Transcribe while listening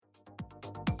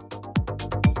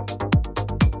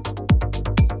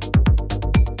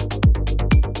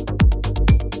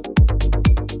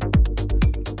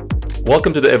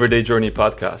Welcome to the Everyday Journey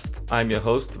podcast. I'm your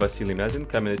host, Vasily Mazin,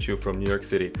 coming at you from New York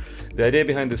City. The idea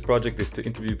behind this project is to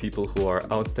interview people who are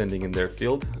outstanding in their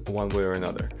field, one way or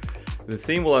another. The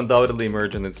theme will undoubtedly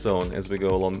emerge on its own as we go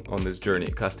along on this journey,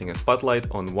 casting a spotlight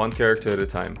on one character at a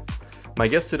time. My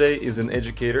guest today is an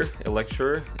educator, a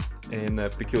lecturer in a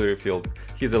peculiar field.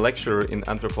 He's a lecturer in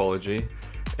anthropology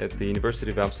at the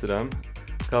University of Amsterdam,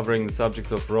 covering the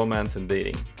subjects of romance and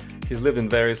dating. He's lived in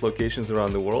various locations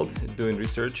around the world, doing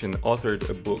research and authored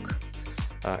a book.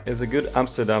 As a good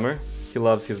Amsterdammer, he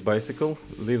loves his bicycle,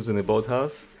 lives in a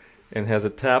boathouse, and has a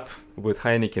tap with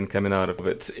Heineken coming out of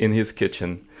it in his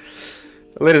kitchen.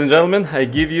 Ladies and gentlemen, I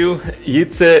give you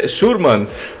Jitse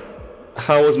Schuurmans.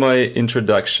 How was my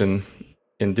introduction?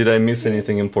 And did I miss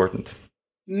anything important?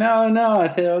 No, I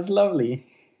thought it was lovely.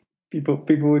 People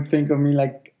would think of me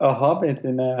like a hobbit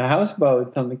in a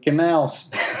houseboat on the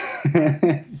canals.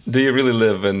 Do you really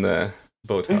live in a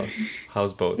boathouse?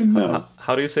 Houseboat? No.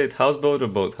 How do you say it? Houseboat or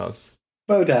boathouse?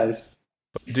 Boathouse.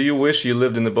 Do you wish you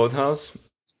lived in the boathouse?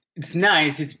 It's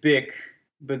nice, it's big,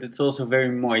 but it's also very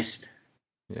moist.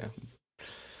 Yeah.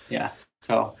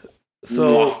 So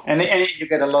yeah. And you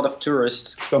get a lot of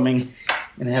tourists coming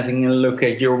and having a look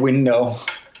at your window.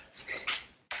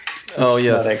 Oh,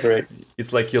 yes. Not that great.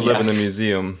 It's like you live in a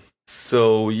museum.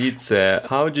 So, Jitse,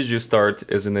 how did you start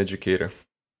as an educator?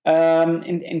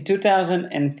 In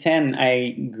 2010,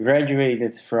 I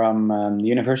graduated from the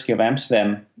University of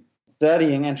Amsterdam,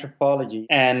 studying anthropology.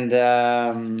 And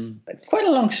quite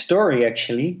a long story,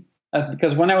 actually,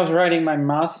 because when I was writing my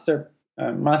master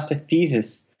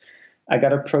thesis, I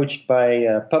got approached by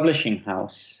a publishing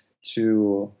house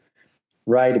to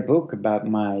write a book about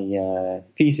my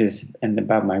thesis and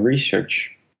about my research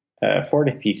for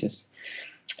the thesis.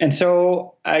 And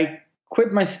so I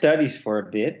quit my studies for a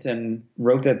bit and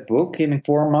wrote that book in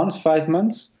 5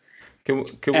 months. Can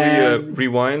we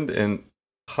rewind? And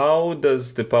how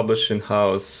does the publishing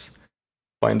house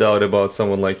find out about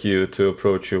someone like you to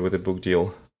approach you with a book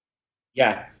deal?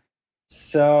 Yeah.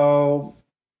 So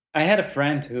I had a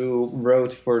friend who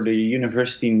wrote for the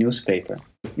university newspaper.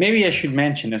 Maybe I should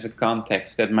mention as a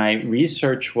context that my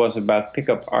research was about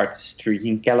pickup artistry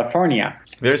in California.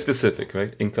 Very specific,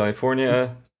 right? In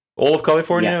California, all of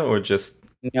California, or just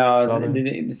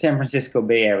the San Francisco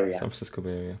Bay Area. San Francisco Bay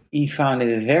Area. He found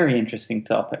it a very interesting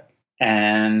topic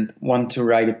and wanted to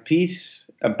write a piece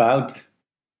about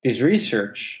this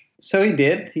research. So he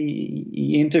did.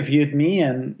 He interviewed me,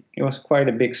 and it was quite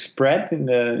a big spread in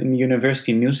the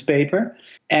university newspaper.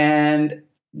 And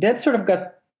that sort of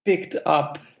got picked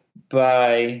up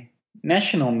by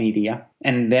national media.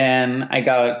 And then I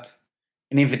got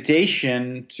an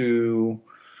invitation to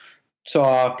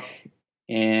come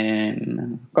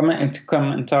and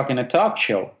talk in a talk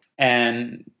show.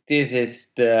 And this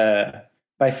is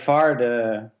by far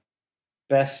the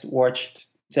best watched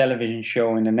television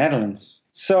show in the Netherlands.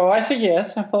 So I said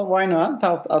yes. I thought, why not?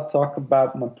 I'll talk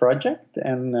about my project.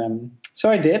 And so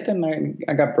I did, and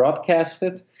I got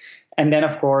broadcasted. And then,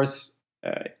 of course,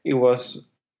 it was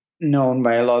known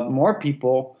by a lot more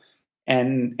people.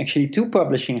 And actually 2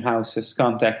 publishing houses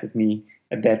contacted me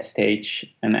at that stage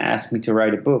and asked me to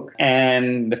write a book.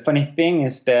 And the funny thing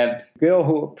is that the girl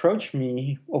who approached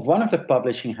me of one of the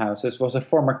publishing houses was a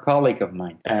former colleague of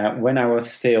mine when I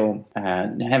was still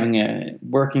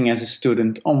working as a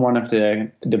student on one of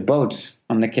the boats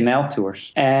on the canal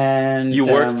tours. And you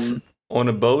worked on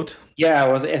a boat?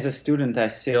 Yeah, as a student, I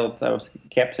was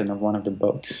captain of one of the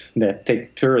boats that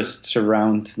take tourists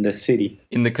around the city.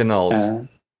 In the canals?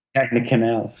 In the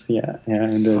canals, yeah.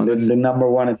 The number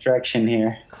one attraction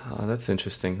here. Oh, that's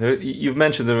interesting. You've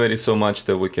mentioned already so much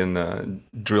that we can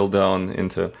drill down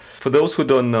into. For those who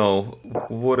don't know,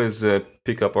 what is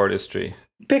pickup artistry?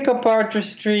 Pickup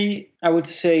artistry, I would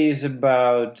say, is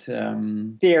about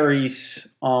theories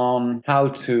on how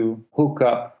to hook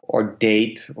up or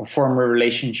date or form a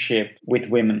relationship with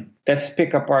women. That's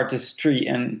pickup artistry,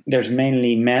 and there's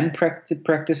mainly men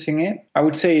practicing it. I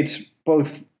would say it's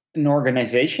both an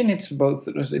organization. It's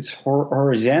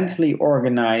horizontally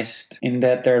organized in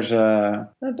that there's a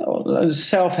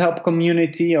self-help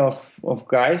community of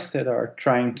guys that are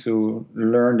trying to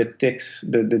learn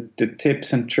the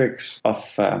tips and tricks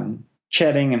of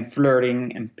chatting and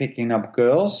flirting and picking up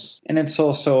girls. And it's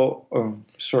also a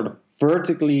sort of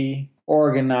vertically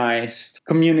organized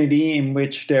community in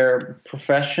which there are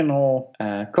professional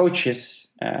coaches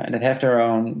that have their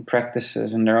own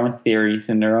practices and their own theories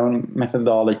and their own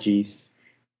methodologies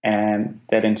and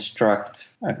that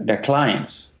instruct their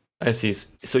clients. I see.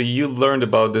 So you learned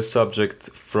about this subject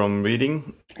from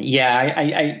reading?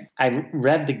 Yeah, I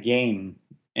read the game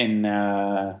in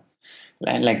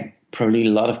like Probably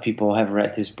a lot of people have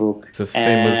read this book. It's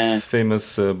a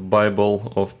famous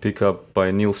Bible of pickup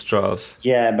by Neil Strauss.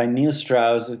 Yeah, by Neil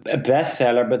Strauss, a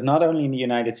bestseller, but not only in the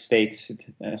United States.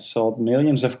 It sold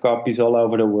millions of copies all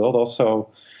over the world.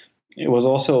 It was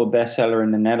also a bestseller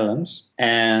in the Netherlands.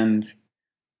 And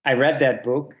I read that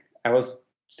book. I was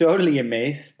totally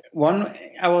amazed.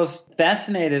 I was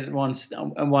fascinated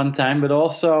one time, but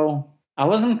also I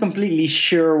wasn't completely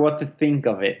sure what to think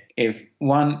of it. If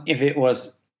it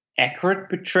was accurate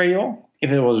portrayal,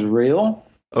 if it was real.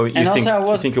 Oh, you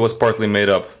think it was partly made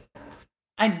up?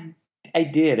 I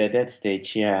did at that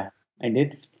stage, yeah. I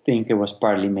did think it was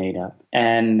partly made up,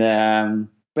 and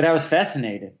but I was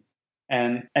fascinated.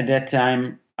 And at that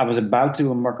time, I was about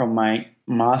to embark on my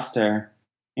master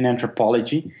in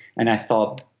anthropology, and I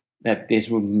thought that this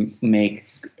would make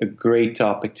a great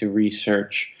topic to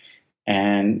research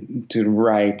and to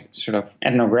write sort of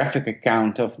ethnographic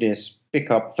account of this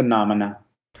pickup phenomena.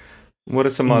 What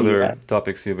are some other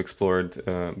topics you've explored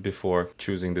before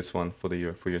choosing this one for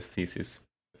your thesis?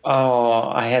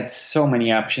 Oh, I had so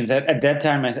many options. At that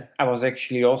time, I was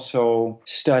actually also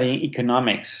studying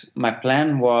economics. My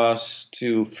plan was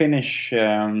to finish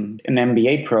an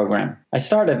MBA program. I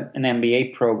started an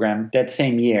MBA program that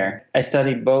same year. I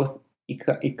studied both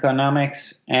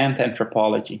economics and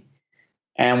anthropology.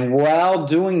 And while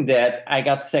doing that, I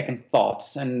got second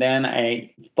thoughts. And then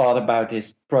I thought about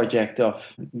this project of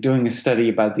doing a study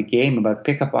about the game, about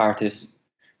pickup artists.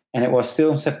 And it was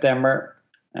still in September.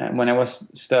 When I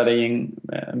was studying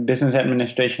business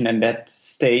administration at that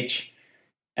stage,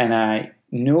 and I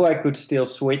knew I could still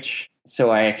switch,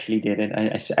 so I actually did it.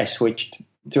 I switched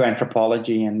to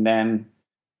anthropology and then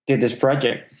did this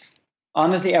project.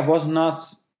 Honestly, I was not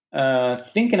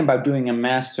thinking about doing a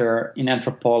master in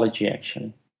anthropology,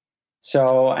 actually.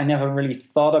 So I never really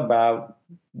thought about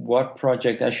what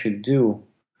project I should do.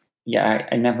 Yeah,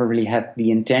 I never really had the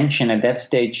intention at that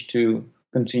stage to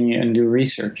continue and do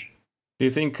research. Do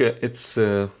you think it's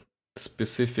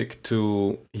specific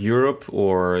to Europe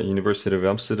or University of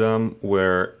Amsterdam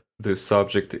where the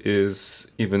subject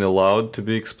is even allowed to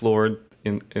be explored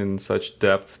in such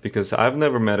depth? Because I've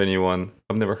never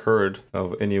heard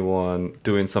of anyone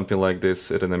doing something like this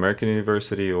at an American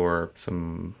university or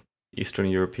some Eastern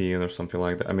European or something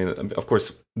like that. I mean, of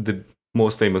course, the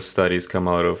most famous studies come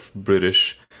out of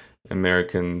British,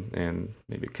 American, and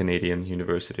maybe Canadian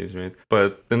universities, right?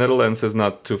 But the Netherlands is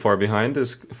not too far behind.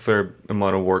 There's a fair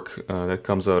amount of work that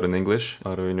comes out in English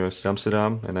out of University of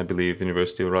Amsterdam, and I believe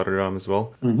University of Rotterdam as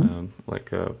well.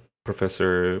 Like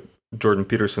Professor Jordan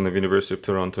Peterson of University of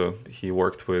Toronto, he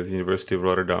worked with University of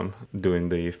Rotterdam doing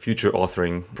the future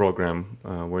authoring program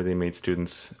where they made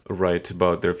students write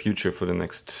about their future for the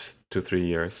next 2-3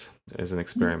 years as an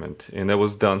experiment. And that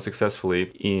was done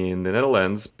successfully in the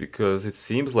Netherlands because it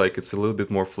seems like it's a little bit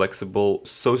more flexible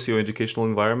socio-educational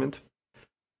environment.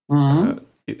 Do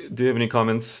you have any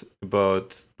comments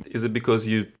about, is it because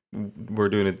you were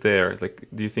doing it there? Like,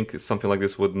 do you think something like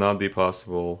this would not be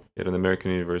possible at an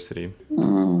American university,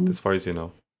 as far as you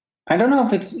know? I don't know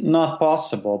if it's not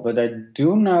possible, but I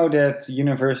do know that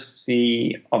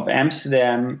University of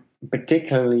Amsterdam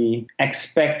particularly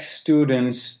expect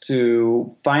students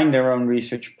to find their own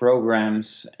research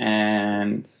programs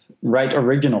and write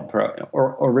original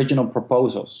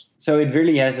proposals. So it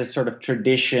really has this sort of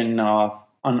tradition of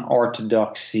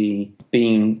unorthodoxy,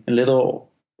 being a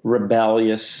little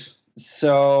rebellious.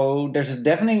 So there's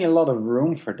definitely a lot of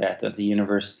room for that at the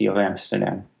University of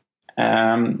Amsterdam,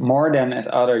 more than at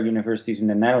other universities in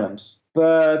the Netherlands.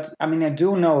 But I mean, I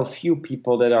do know a few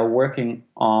people that are working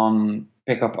on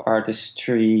pickup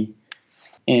artistry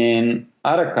in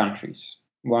other countries.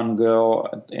 One girl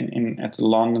at the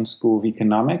London School of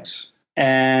Economics,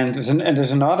 and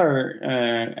there's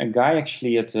another a guy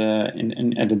actually at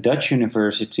the Dutch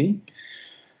University.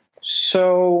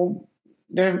 So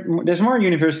there's more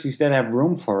universities that have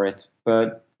room for it,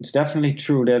 but it's definitely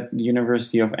true that the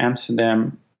University of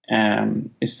Amsterdam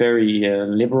is very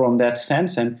liberal in that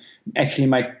sense. And actually,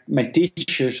 my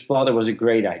teachers thought it was a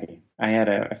great idea. I had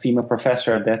a female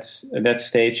professor at that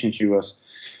stage, and she was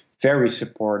very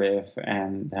supportive.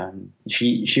 And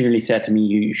she really said to me,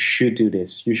 "You should do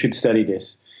this. You should study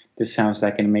this. This sounds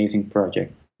like an amazing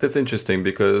project." That's interesting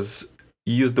because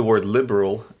you use the word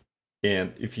liberal,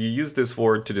 and if you use this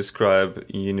word to describe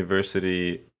a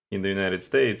university in the United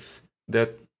States,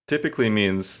 that typically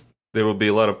means there will be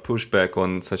a lot of pushback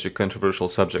on such a controversial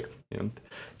subject.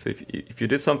 So if you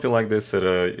did something like this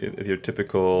at your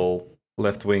typical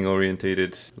left-wing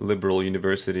orientated liberal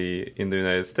university in the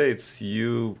United States,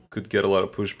 you could get a lot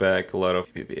of pushback, a lot of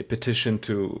a petition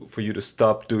for you to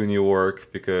stop doing your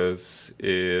work because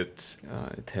it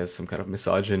has some kind of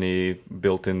misogyny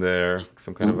built in there,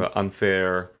 some kind of an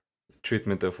unfair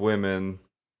treatment of women,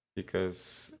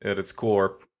 because at its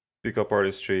core, pickup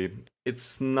artistry,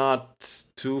 it's not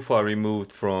too far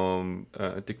removed from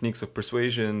techniques of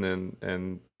persuasion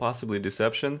and possibly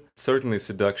deception, certainly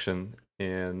seduction.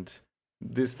 And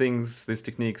these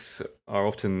techniques are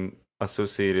often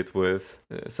associated with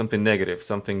something negative,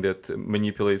 something that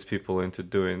manipulates people into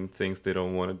doing things they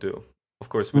don't want to do. Of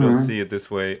course, we don't see it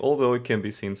this way, although it can be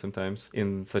seen sometimes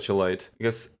in such a light. I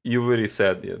guess you already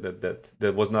said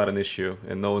that was not an issue,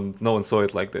 and no one saw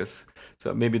it like this.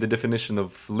 So maybe the definition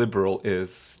of liberal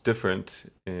is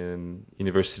different in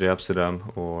University of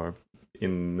Amsterdam or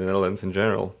in the Netherlands in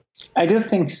general. I do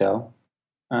think so.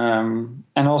 And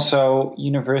also,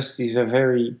 universities are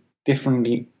very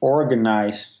differently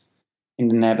organized in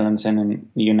the Netherlands and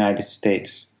in the United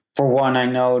States. For one, I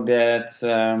know that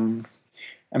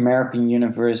American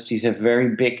universities have very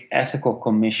big ethical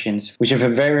commissions, which have a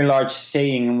very large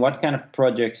saying in what kind of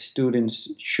projects students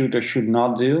should or should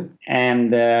not do.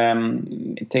 And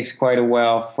it takes quite a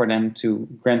while for them to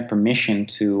grant permission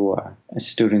to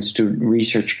students to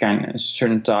research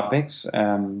certain topics.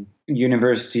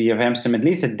 University of Amsterdam, at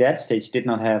least at that stage, did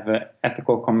not have an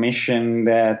ethical commission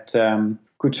that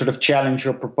could sort of challenge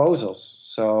your proposals.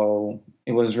 So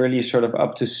it was really sort of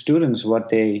up to students what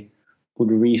they would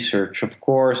research. Of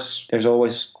course, there's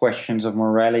always questions of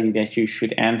morality that you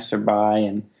should answer by.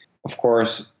 And of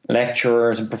course,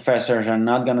 lecturers and professors are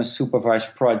not going to supervise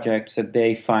projects that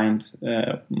they find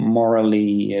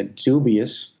morally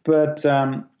dubious. But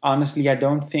honestly, I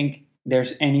don't think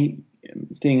there's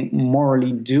anything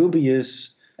morally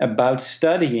dubious about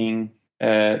studying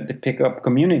the pickup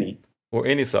community. Or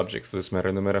any subject for this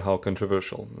matter, no matter how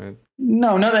controversial, right?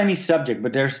 No, not any subject,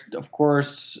 but there's, of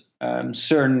course,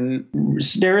 certain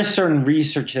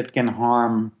research that can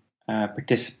harm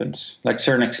participants, like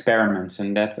certain experiments,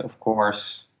 and that, of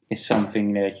course, is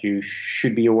something that you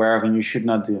should be aware of and you should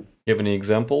not do. You have any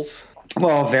examples?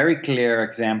 Well, a very clear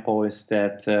example is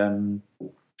that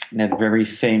very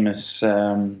famous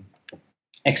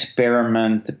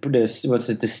experiment. The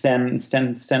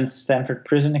Stanford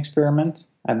Prison Experiment,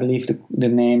 I believe the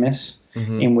name is,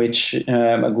 in which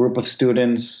a group of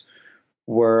students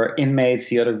were inmates,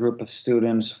 the other group of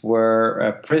students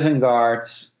were prison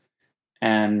guards,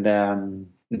 and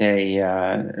they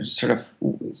sort of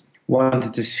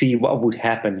wanted to see what would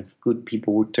happen if good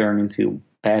people would turn into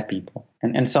bad people.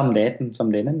 And some did and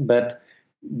some didn't, but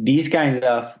these kinds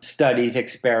of studies,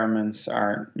 experiments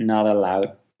are not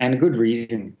allowed. And a good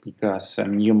reason, because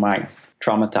you might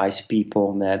traumatize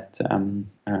people that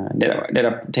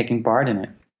are taking part in it.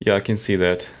 Yeah, I can see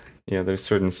that. Yeah, there's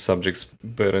certain subjects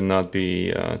better not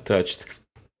be touched.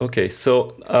 Okay,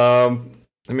 so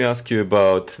let me ask you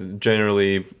about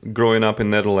generally growing up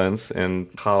in Netherlands and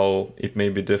how it may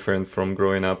be different from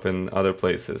growing up in other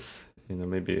places.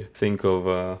 Maybe think of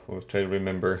or try to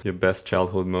remember your best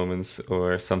childhood moments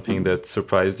or something that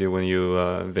surprised you when you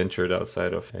ventured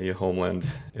outside of your homeland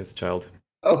as a child.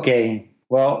 Okay,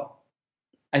 well,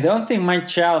 I don't think my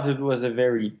childhood was a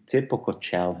very typical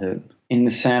childhood in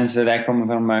the sense that I come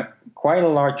from quite a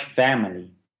large family,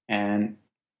 and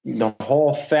the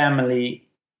whole family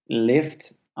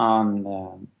lived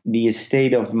on the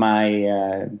estate of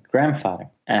my grandfather.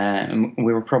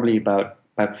 We were probably about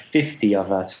 50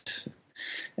 of us.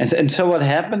 And so what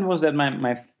happened was that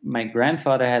my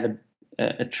grandfather had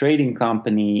a trading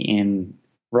company in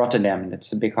Rotterdam. That's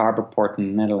the big harbor port in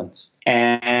the Netherlands.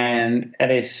 And at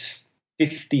his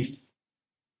 55th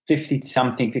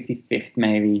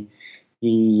maybe,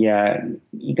 he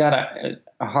got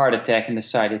a heart attack and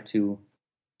decided to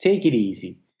take it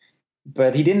easy.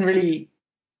 But he didn't really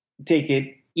take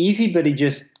it easy, but he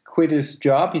just quit his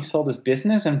job. He sold his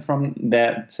business, and from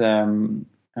that... and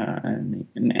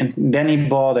then he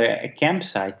bought a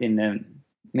campsite in the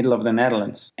middle of the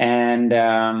Netherlands. And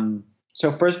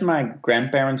so first my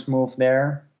grandparents moved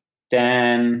there,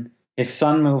 then his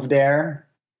son moved there,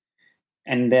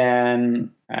 and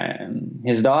then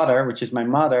his daughter, which is my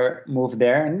mother, moved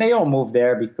there. And they all moved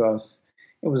there because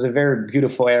it was a very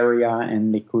beautiful area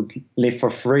and they could live for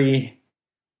free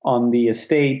on the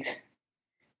estate.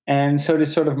 And so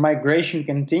this sort of migration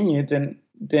continued. And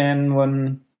then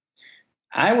when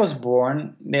I was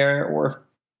born, there were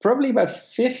probably about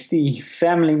 50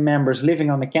 family members living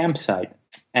on the campsite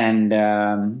and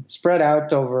spread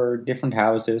out over different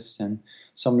houses, and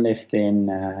some lived in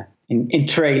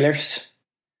trailers.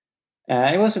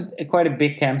 It was quite a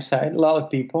big campsite, a lot of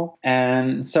people.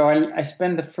 And so I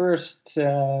spent the first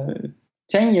 10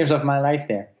 years of my life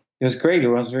there. It was great. It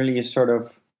was really a sort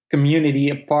of community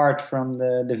apart from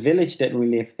the village that we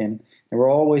lived in. There were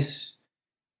always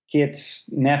kids,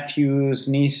 nephews,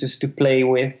 nieces to play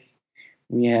with.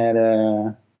 We had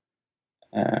a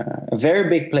very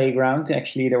big playground.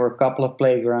 Actually, there were a couple of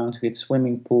playgrounds with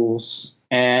swimming pools,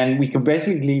 and we could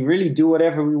basically really do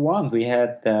whatever we want. We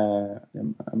had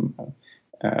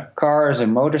cars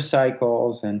and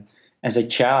motorcycles, and as a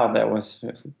child, that was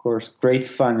of course great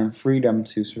fun and freedom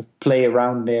to sort of play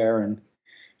around there and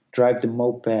drive the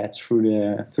moped through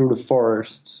the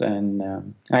forests.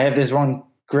 And I have this one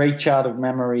great childhood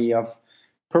memory of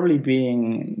probably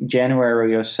being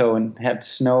January or so, and had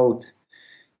snowed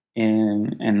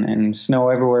and snow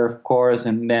everywhere, of course.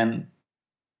 And then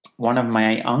one of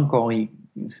my uncle, he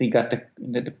got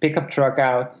the pickup truck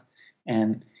out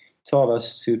and taught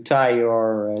us to tie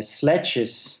our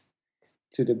sledges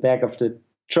to the back of the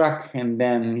truck, and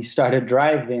then he started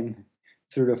driving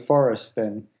through the forest.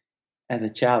 And as a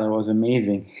child, it was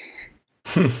amazing.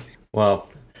 Wow.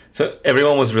 So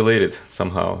everyone was related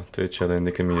somehow to each other in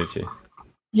the community.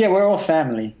 Yeah, we're all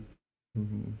family.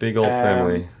 Big old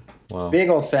family. Wow. Big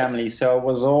old family. So it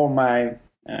was all my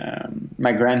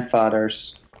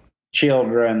grandfather's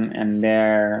children and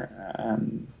their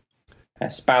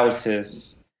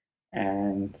spouses,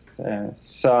 and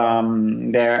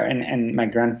some there, and my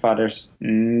grandfather's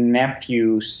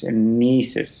nephews and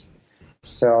nieces.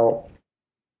 So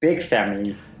big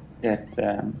family that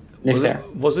lived there.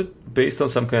 Was it based on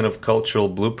some kind of cultural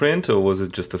blueprint, or was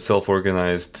it just a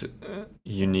self-organized,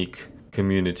 unique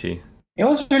community? It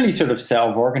was really sort of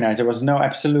self-organized. There was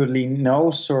absolutely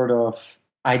no sort of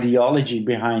ideology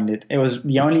behind it. It was,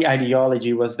 the only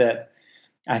ideology was that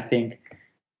I think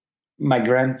my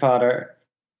grandfather,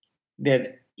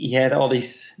 that he had all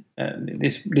this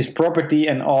property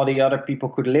and all the other people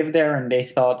could live there, and they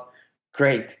thought,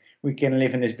 great, we can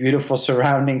live in these beautiful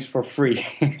surroundings for free.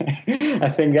 I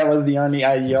think that was the only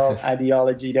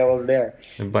ideology that was there.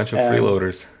 A bunch of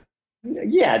freeloaders.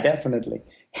 Yeah, definitely.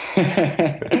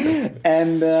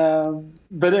 And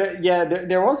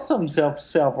there was some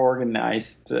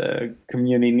self-organized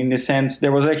community, in the sense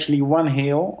there was actually one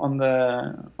hill on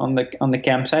the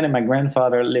campsite, and my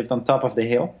grandfather lived on top of the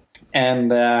hill,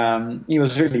 and he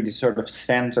was really the sort of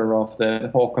center of the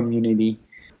whole community.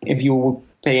 If you would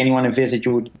pay anyone a visit,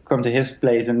 you would come to his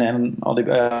place, and then all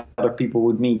the other people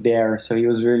would meet there. So he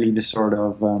was really the sort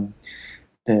of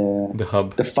the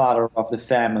hub, the father of the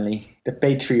family, the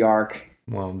patriarch.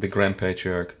 Wow, the grand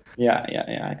patriarch. Yeah.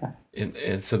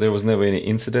 And so there was never any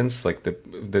incidents like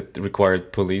that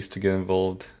required police to get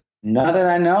involved? Not that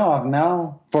I know of,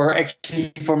 no. For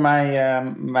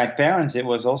my parents, it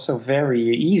was also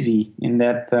very easy in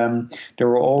that there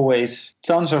were always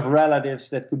tons of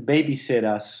relatives that could babysit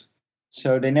us.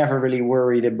 So they never really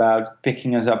worried about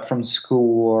picking us up from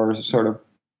school or sort of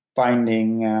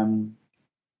finding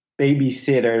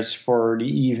babysitters for the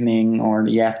evening or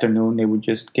the afternoon. They would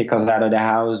just kick us out of the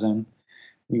house, and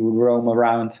we would roam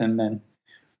around and then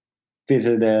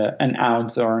visit an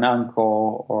aunt or an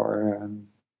uncle, or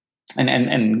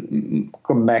and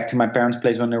come back to my parents'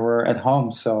 place when they were at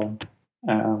home. So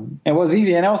it was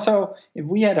easy. And also, if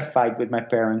we had a fight with my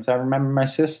parents, I remember my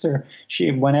sister,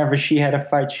 whenever she had a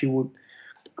fight, she would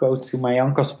go to my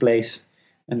uncle's place,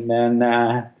 and then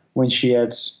when she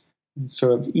had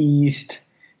sort of eased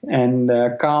and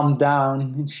calmed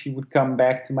down, she would come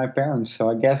back to my parents. So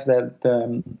I guess that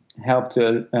helped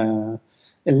to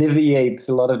alleviate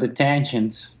a lot of the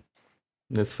tensions.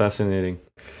 That's fascinating.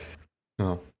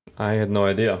 Oh, I had no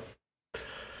idea.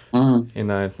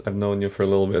 And I've known you for a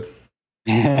little bit.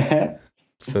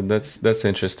 So that's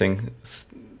interesting.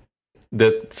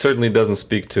 That certainly doesn't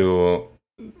speak to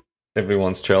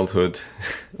everyone's childhood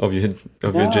of your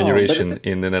generation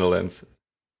in the Netherlands.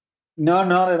 No,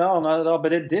 not at all.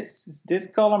 But it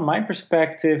did color my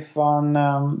perspective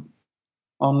on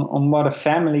what a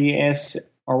family is,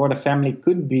 or what a family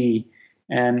could be,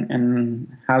 and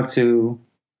how to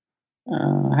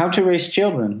raise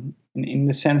children. In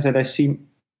the sense that I see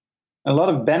a lot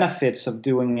of benefits of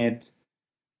doing it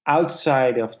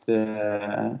outside of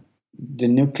the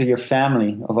nuclear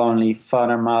family of only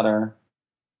father, mother,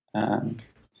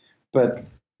 but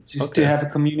just to have a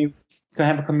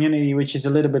community which is a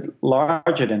little bit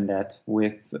larger than that,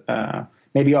 with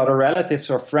maybe other relatives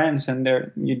or friends, and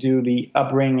there you do the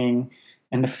upbringing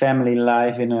and the family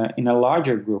life in a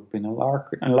larger group, in a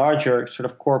larger sort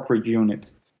of corporate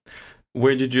unit.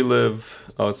 Where did you live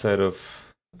outside of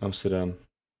Amsterdam?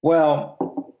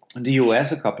 Well, the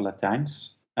US a couple of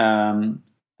times.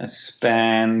 I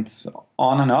spent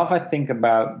on and off, I think,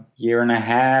 about year and a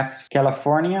half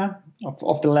California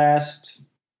of the last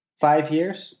 5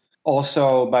 years.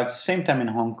 Also, about the same time in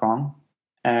Hong Kong,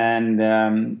 and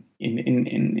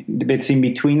in the bits in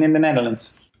between in the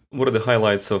Netherlands. What are the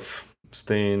highlights of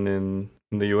staying in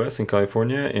the US, in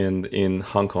California, and in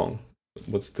Hong Kong?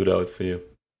 What stood out for you?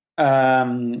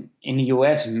 In the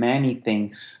US, many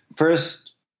things.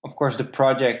 First, of course, the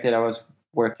project that I was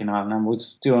working on. I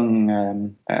was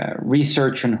doing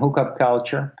research on hookup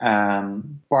culture,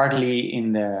 partly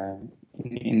in the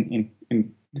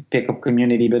pickup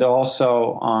community, but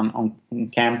also on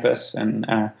campus. And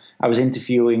I was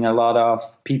interviewing a lot of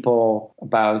people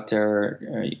about their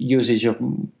usage of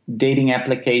dating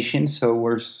applications. So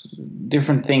there's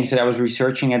different things that I was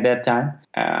researching at that time.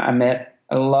 I met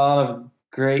a lot of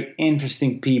great,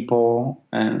 interesting people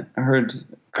and heard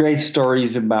great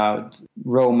stories about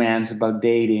romance, about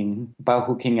dating, about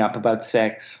hooking up, about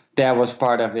sex. That was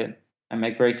part of it. I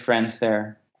met great friends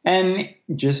there. And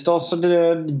just also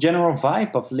the general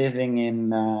vibe of living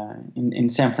in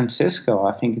San Francisco.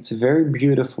 I think it's a very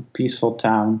beautiful, peaceful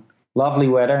town. Lovely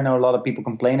weather. I know a lot of people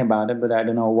complain about it, but I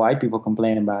don't know why people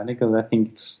complain about it, because I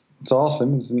think it's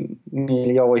awesome. It's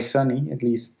nearly always sunny, at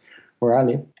least where I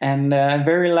live. And a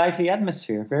very lively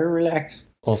atmosphere, very relaxed.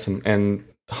 Awesome. And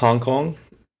Hong Kong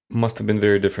must have been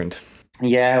very different.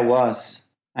 Yeah, it was.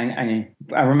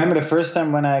 I remember the first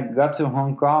time when I got to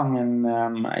Hong Kong, and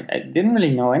I didn't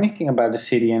really know anything about the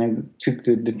city, and I took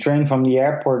the train from the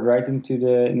airport right into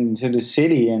the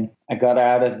city, and I got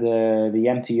out of the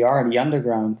MTR, the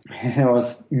underground, and I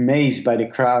was amazed by the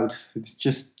crowds. It's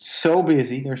just so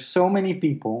busy. There's so many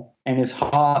people, and it's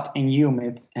hot and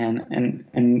humid, and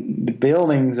the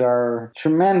buildings are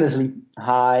tremendously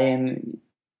high, and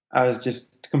I was just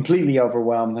completely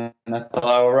overwhelmed, and I thought,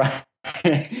 all right.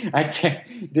 I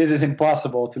can't. This is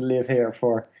impossible to live here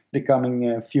for the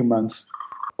coming few months.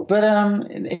 But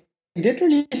it did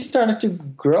really started to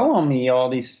grow on me. All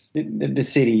these the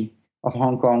city of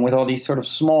Hong Kong with all these sort of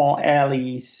small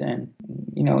alleys, and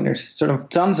there's sort of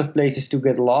tons of places to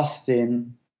get lost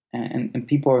in, and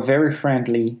people are very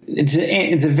friendly.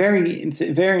 It's a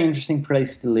very interesting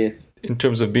place to live. In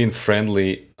terms of being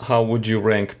friendly, how would you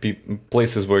rank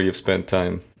places where you've spent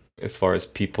time, as far as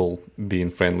people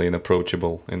being friendly and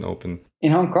approachable and open?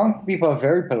 In Hong Kong, people are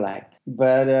very polite.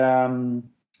 But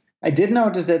I did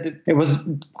notice that it was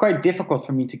quite difficult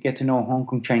for me to get to know Hong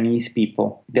Kong Chinese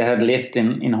people that had lived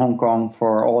in Hong Kong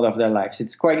for all of their lives.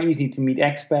 It's quite easy to meet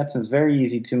expats. It's very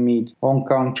easy to meet Hong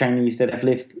Kong Chinese that have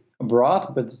lived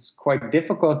abroad, but it's quite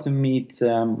difficult to meet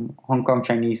Hong Kong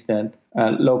Chinese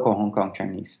local Hong Kong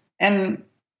Chinese. And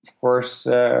of course,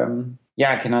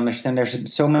 I can understand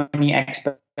there's so many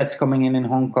expats coming in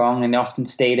Hong Kong, and they often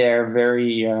stay there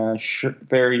very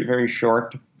very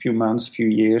short, few months, few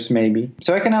years maybe.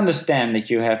 So I can understand that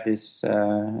you have this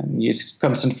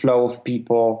constant flow of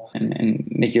people, and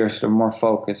that you're sort of more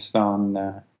focused on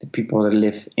the people that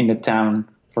live in the town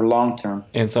for long term.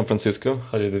 And San Francisco,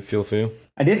 how did it feel for you?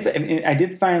 I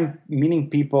did find meeting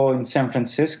people in San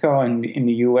Francisco and in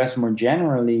the US more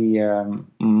generally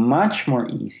much more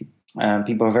easy.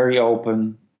 People are very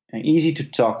open and easy to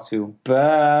talk to.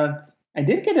 But I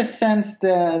did get a sense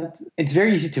that it's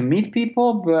very easy to meet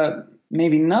people, but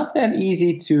maybe not that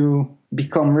easy to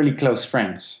become really close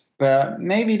friends. But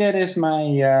maybe that is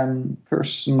my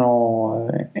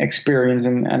personal experience,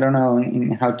 and I don't know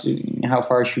how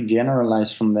far I should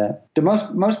generalize from that. The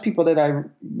most people that I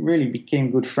really became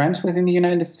good friends with in the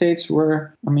United States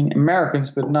were,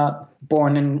 Americans, but not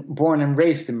born and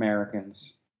raised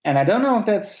Americans. And I don't know if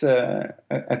that's a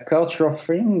cultural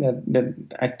thing that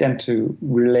I tend to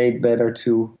relate better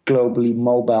to globally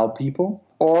mobile people,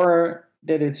 or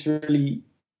that it's really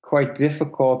quite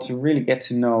difficult to really get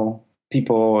to know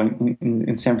people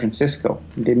in San Francisco,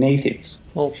 the natives.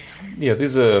 Well, yeah,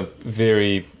 these are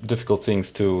very difficult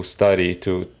things to study,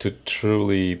 to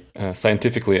truly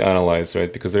scientifically analyze,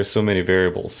 right? Because there's so many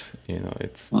variables.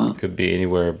 It could be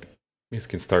anywhere. You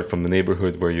can start from the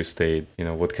neighborhood where you stayed,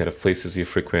 what kind of places you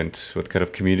frequent, what kind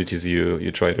of communities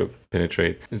you try to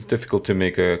penetrate. It's difficult to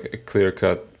make a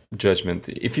clear-cut judgment.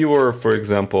 If you were, for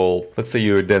example, let's say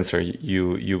you're a dancer,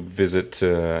 you visit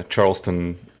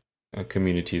Charleston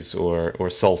communities or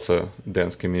salsa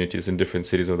dance communities in different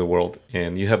cities of the world,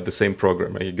 and you have the same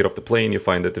program, right? You get off the plane, you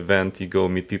find that event, you go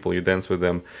meet people, you dance with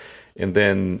them, and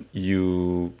then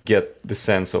you get the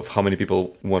sense of how many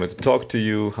people wanted to talk to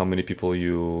you, how many people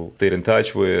you stayed in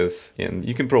touch with, and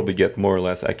you can probably get more or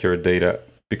less accurate data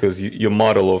because your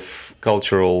model of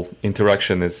cultural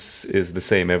interaction is the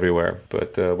same everywhere.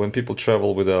 But when people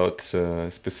travel without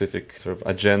specific sort of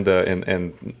agenda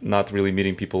and not really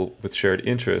meeting people with shared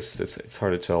interests, it's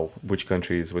hard to tell which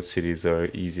countries, which cities are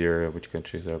easier, which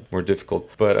countries are more difficult.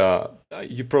 But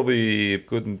you probably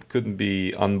couldn't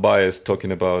be unbiased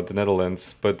talking about the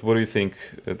Netherlands. But what do you think?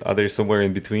 Are they somewhere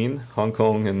in between Hong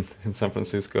Kong and San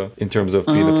Francisco in terms of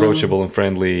being approachable and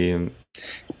friendly? And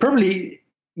Probably,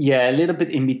 yeah, a little bit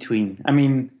in between. I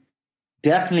mean,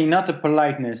 definitely not the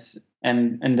politeness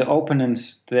and the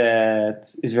openness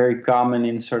that is very common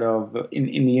in sort of in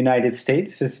the United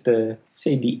States, is the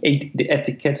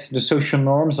etiquette, the social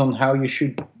norms on how you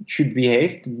should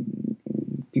behave.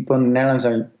 People in the Netherlands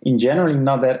are in generally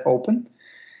not that open.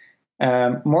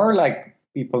 More like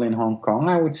people in Hong Kong,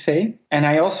 I would say. And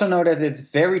I also know that it's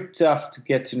very tough to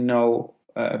get to know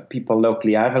people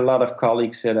locally. I have a lot of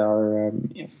colleagues that are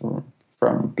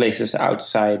from places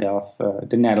outside of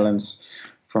the Netherlands,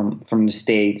 from the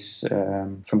States,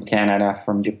 from Canada,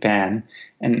 from Japan,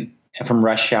 and from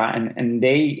Russia, and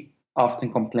they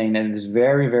often complain that it's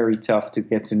very, very tough to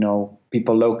get to know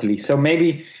people locally. So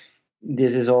maybe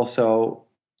this is also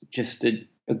just a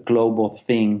global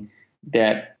thing,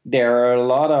 that there are a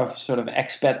lot of sort of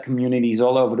expat communities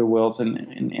all over the world,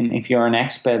 and if you're an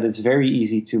expat, it's very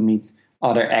easy to meet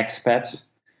other expats,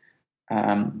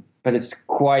 but it's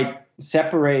quite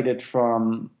separated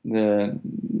from the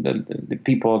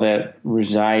people that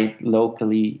reside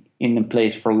locally in the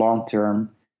place for long term,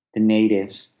 the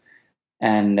natives,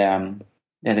 and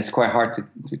that it's quite hard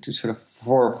to sort of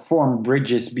form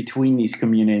bridges between these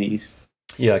communities.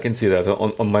 yeah, I can see that.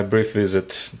 On my brief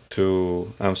visit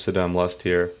to Amsterdam last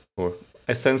year, or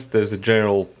I sensed there's a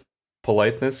general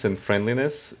politeness and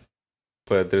friendliness,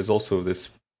 but there's also this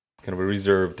kind of a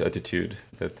reserved attitude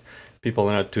that people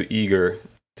are not too eager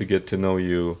to get to know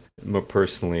you more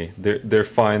personally. They're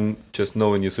fine just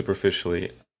knowing you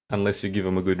superficially, unless you give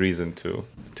them a good reason to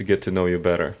get to know you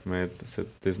better, right? So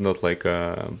there's not like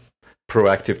a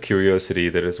proactive curiosity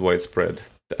that is widespread.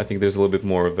 I think there's a little bit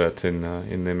more of that in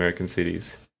the American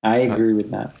cities. I agree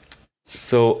with that.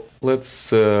 So let's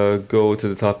go to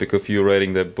the topic of you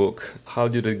writing that book. How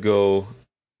did it go?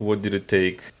 What did it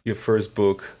take? Your first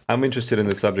book. I'm interested in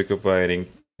the subject of writing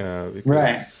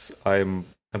because I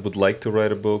would like to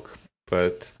write a book,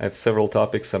 but I have several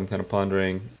topics I'm kind of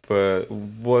pondering. But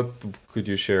what could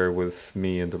you share with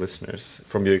me and the listeners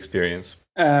from your experience?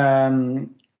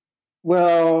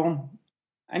 Well,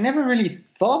 I never really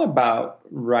thought about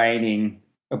writing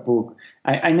a book.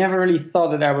 I never really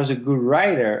thought that I was a good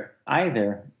writer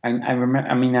either. I remember.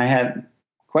 I mean, I had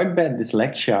quite bad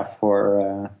dyslexia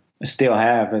for. I still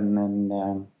have, and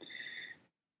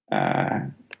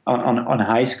on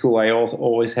high school, I also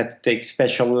always had to take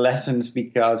special lessons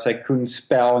because I couldn't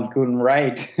spell and couldn't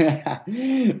write.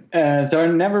 So I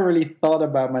never really thought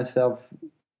about myself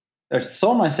or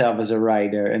saw myself as a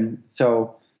writer, and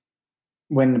so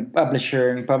when the publisher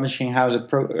and publishing house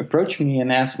approached me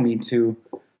and asked me to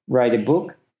write a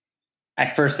book,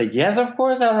 I first said, yes, of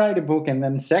course I'll write a book. And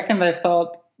then second, I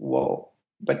thought, whoa,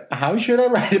 but how should I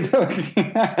write a book?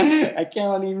 I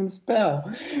cannot even spell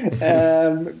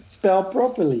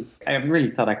properly. I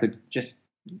really thought I could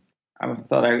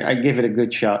I'd give it a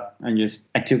good shot.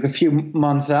 I took a few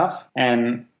months off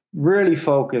and really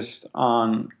focused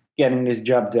on getting this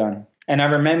job done. And I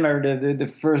remember the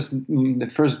first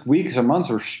weeks or months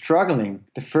were struggling.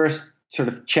 The first sort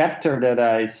of chapter that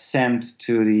I sent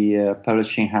to the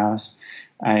publishing house,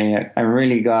 I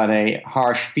really got a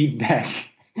harsh feedback,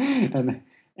 and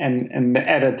the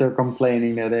editor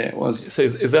complaining that it was so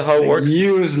is that how it works?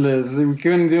 Useless. We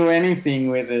couldn't do anything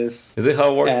with this. Is it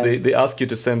how it works? They ask you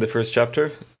to send the first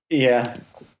chapter? Yeah,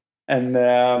 and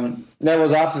that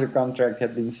was after the contract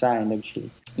had been signed. Actually,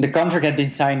 the contract had been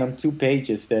signed on 2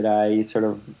 pages that I sort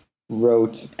of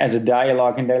wrote as a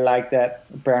dialogue, and they liked that.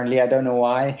 Apparently, I don't know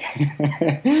why,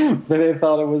 but they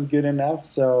thought it was good enough.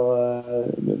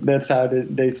 So that's how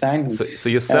they signed it. So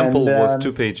your sample was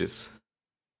 2 pages.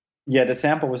 Yeah, the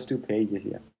sample was 2 pages.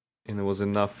 Yeah. And it was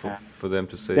enough for them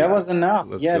to say. That was enough.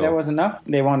 Yeah, that was enough.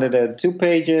 They wanted 2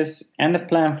 pages and a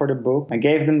plan for the book. I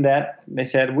gave them that. They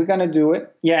said, we're going to do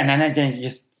it. Yeah, and then I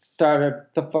just started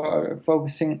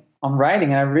focusing on writing.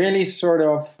 And I really sort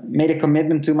of made a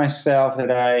commitment to myself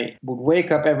that I would wake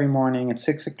up every morning at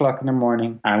 6 o'clock in the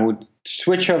morning. I would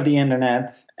switch off the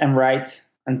internet and write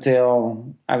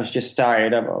until I was just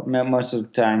tired. Most of the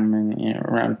time, and,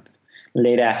 around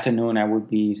late afternoon, I would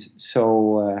be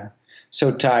so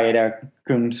tired I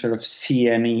couldn't sort of see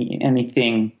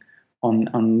anything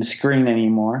on the screen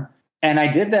anymore. And I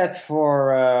did that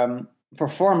for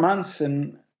 4 months,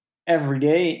 and every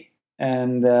day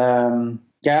And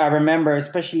I remember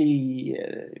especially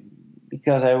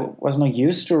because I was not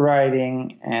used to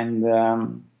writing, and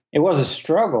it was a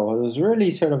struggle. It was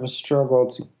really sort of a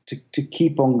struggle to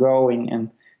keep on going.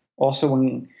 And also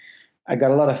when I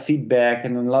got a lot of feedback,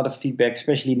 and a lot of feedback,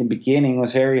 especially in the beginning,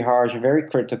 was very harsh, very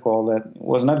critical. That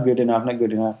was not good enough, not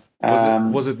good enough.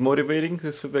 Was it motivating,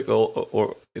 this feedback,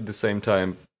 or at the same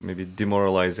time maybe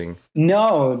demoralizing?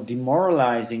 No,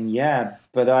 demoralizing, yeah.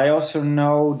 But I also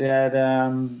know that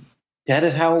that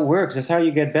is how it works. That's how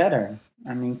you get better.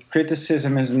 I mean,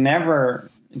 criticism is never.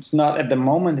 It's not at the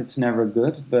moment. It's never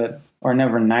good, or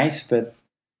never nice. But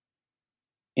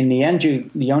in the end,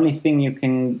 the only thing you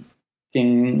can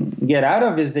get out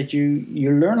of is that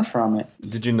you learn from it.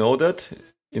 Did you know that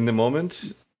in the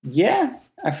moment? Yeah,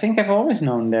 I think I've always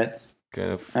known that.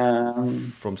 Kind of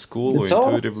from school or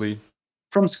intuitively?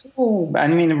 From school. I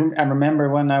mean, I remember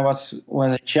when I was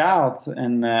a child,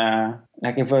 and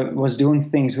like if I was doing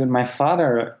things with my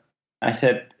father, I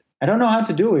said, I don't know how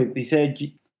to do it. He said,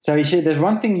 there's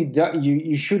one thing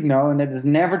you should know, and that is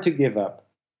never to give up.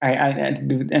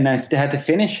 And I still had to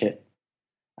finish it.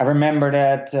 I remember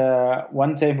that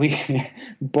one time we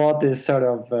bought this sort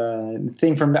of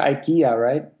thing from the IKEA,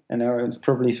 right? And it was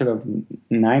probably sort of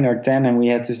 9 or 10, and we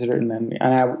had to and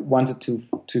I wanted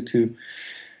to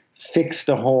fix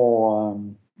the whole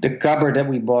the cupboard that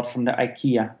we bought from the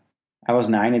IKEA. I was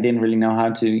 9. I didn't really know how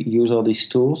to use all these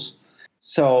tools,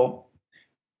 so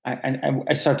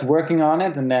I started working on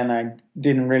it, and then I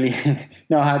didn't really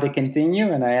know how to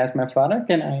continue. And I asked my father,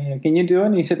 "Can you do it?"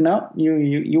 And he said, "No,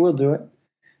 you will do it."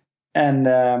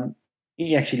 And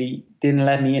he actually didn't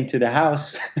let me into the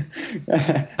house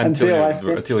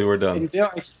until you were done. Until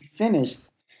I finished.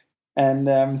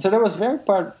 And so that was very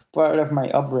part of my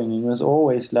upbringing. It was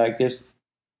always like there's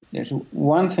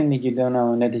one thing that you don't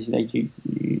know, and that is that you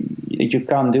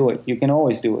can't do it. You can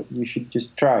always do it. You should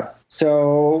just try.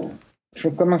 So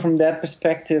coming from that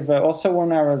perspective, also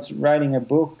when I was writing a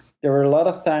book, there were a lot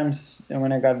of times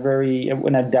when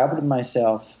I doubted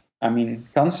myself. I mean,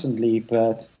 constantly,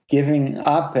 but giving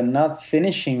up and not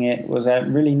finishing it was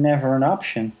really never an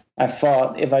option. I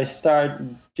thought if I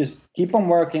just keep on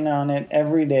working on it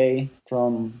every day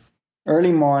from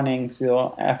early morning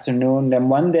till afternoon, then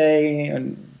one day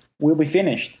we'll be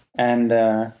finished. And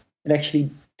it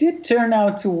actually did turn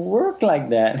out to work like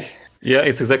that. Yeah,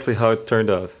 it's exactly how it turned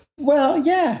out. Well,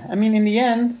 yeah. I mean, in the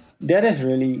end, that is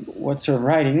really what sort of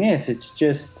writing is. It's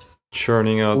just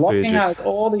churning out pages.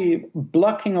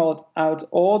 Blocking out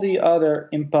all the other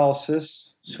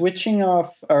impulses, switching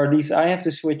off, or at least I have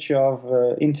to switch off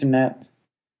internet,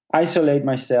 isolate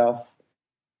myself,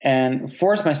 and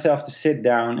force myself to sit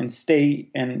down and stay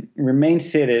and remain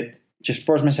seated. Just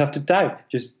force myself to type.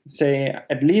 Just say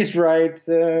at least write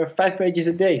 5 pages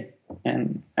a day.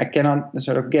 And I cannot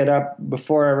sort of get up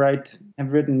before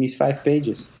have written these 5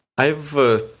 pages. I've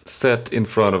sat in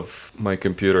front of my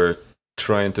computer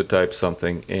trying to type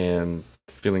something and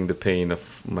feeling the pain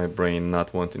of my brain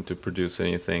not wanting to produce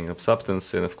anything of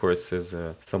substance. And of course, as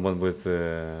someone with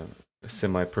a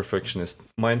semi-perfectionist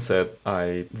mindset,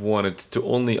 I wanted to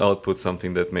only output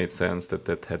something that made sense,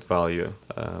 that had value.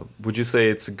 Would you say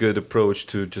it's a good approach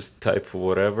to just type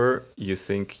whatever you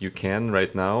think you can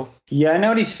right now? Yeah, I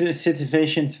know these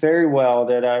situations very well,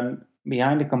 that I'm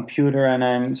behind the computer and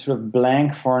I'm sort of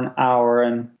blank for an hour,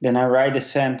 and then I write a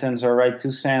sentence or write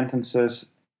 2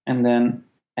 sentences, and then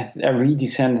I read the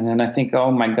sentence and I think,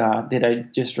 oh my God, did I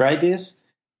just write this?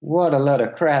 What a lot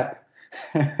of crap.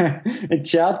 A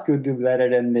child could do better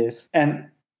than this. And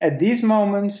at these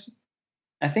moments,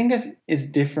 I think it's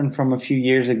different from a few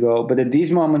years ago, but at these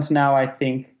moments now I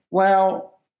think,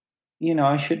 well,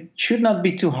 I should not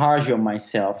be too harsh on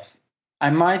myself. I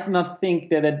might not think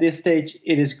that at this stage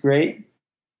it is great,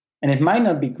 and it might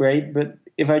not be great, but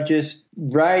if I just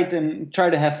write and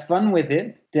try to have fun with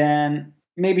it, then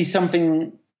maybe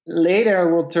something later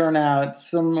will turn out,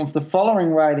 some of the following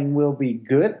writing will be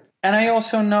good. And I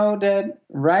also know that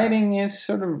writing is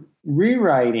sort of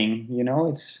rewriting,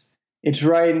 it's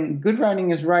writing, good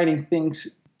writing is writing things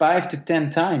 5 to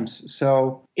 10 times.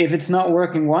 So if it's not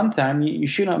working one time, you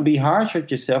should not be harsh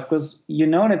with yourself, because you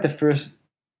know that the first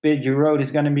bit you wrote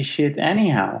is going to be shit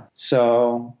anyhow.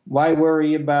 So why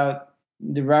worry about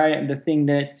the thing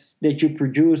that you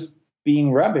produce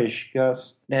being rubbish?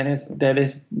 Because that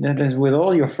is with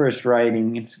all your first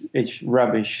writing, it's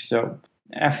rubbish. So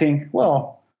I think,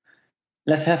 well,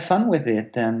 let's have fun with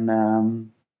it,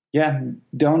 and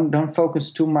don't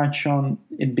focus too much on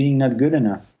it being not good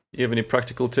enough. Do you have any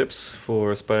practical tips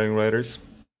for aspiring writers,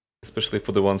 especially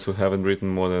for the ones who haven't written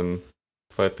more than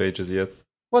 5 pages yet?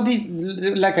 Well,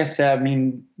 like I said, I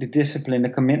mean, the discipline, the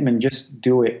commitment, just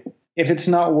do it. if it's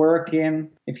not working,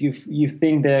 if you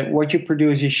think that what you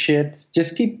produce is shit,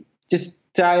 just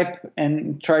type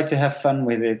and try to have fun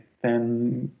with it,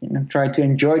 and try to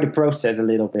enjoy the process a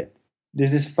little bit.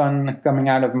 This is fun coming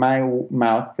out of my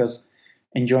mouth, because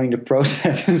enjoying the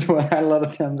process is what a lot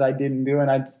of times I didn't do, and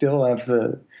I still have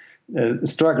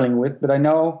struggling with. But I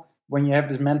know when you have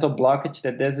this mental blockage,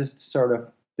 that this is sort of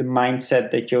the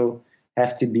mindset that you'll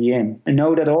have to be in, and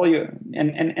know that all your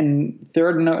and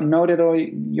third, know that all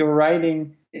your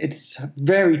writing, it's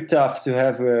very tough to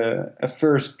have a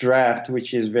first draft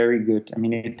which is very good. I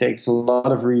mean, it takes a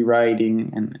lot of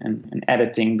rewriting and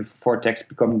editing before text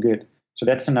become good. So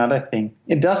that's another thing.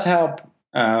 It does help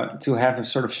to have a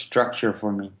sort of structure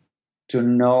for me, to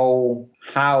know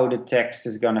how the text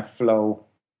is going to flow,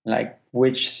 like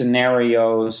which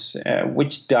scenarios,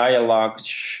 which dialogues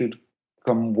should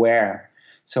come where.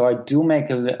 So I do make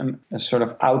a sort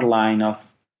of outline of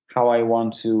how I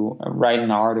want to write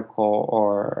an article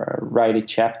or write a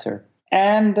chapter.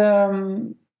 And,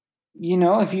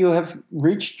 if you have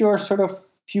reached your sort of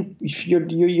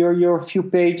your few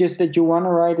pages that you want to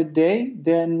write a day,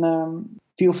 then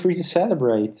feel free to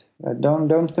celebrate.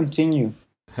 Don't continue.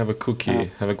 Have a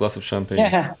cookie, have a glass of champagne.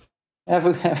 Yeah, have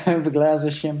a glass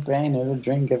of champagne, have a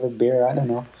drink, have a beer, I don't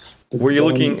know. Were you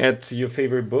looking at your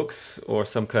favorite books or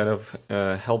some kind of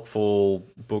helpful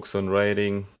books on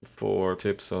writing for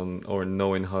tips on or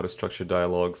knowing how to structure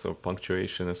dialogues or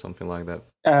punctuation or something like that?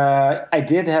 I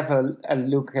did have a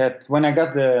look at, when I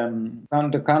got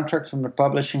the contract from the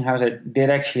publishing house, I did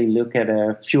actually look at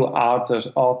a few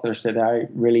authors that I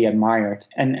really admired,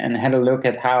 and had a look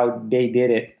at how they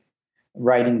did it,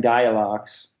 writing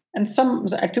dialogues. And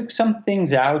I took some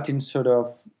things out in sort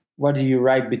of, what do you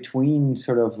write between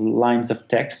sort of lines of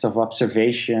text, of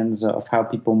observations, of how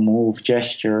people move,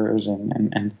 gestures,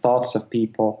 and thoughts of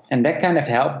people. And that kind of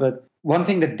helped. But one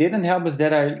thing that didn't help is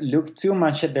that I looked too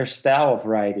much at their style of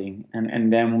writing,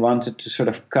 and then wanted to sort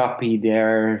of copy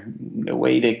the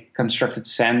way they constructed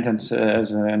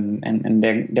sentences and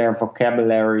their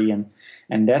vocabulary.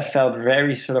 And that felt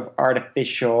very sort of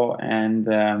artificial,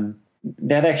 and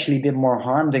that actually did more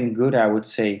harm than good, I would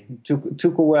say. It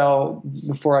took a while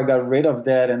before I got rid of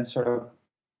that and sort of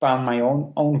found my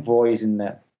own voice in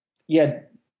that. Yeah,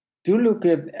 do look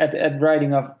at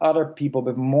writing of other people,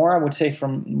 but more, I would say,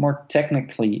 from more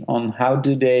technically on how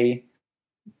do they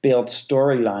build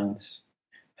storylines,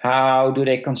 how do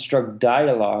they construct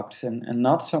dialogues, and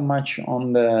not so much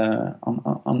on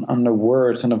the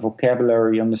words, on the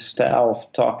vocabulary, on the style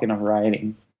of talking, of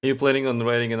writing. Are you planning on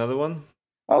writing another one?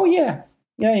 Oh yeah.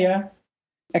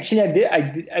 Actually,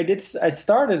 I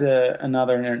started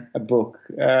another book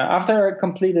after I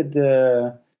completed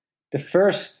the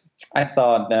first. I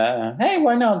thought, hey,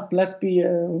 why not? Let's be.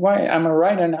 Why I'm a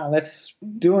writer now. Let's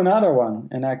do another one.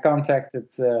 And I contacted.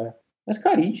 It's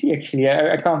quite easy actually.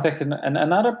 I contacted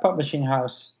another publishing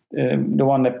house, the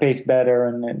one that pays better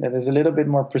and that is a little bit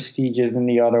more prestigious than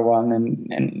the other one.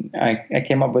 And I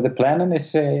came up with a plan, and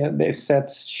they said,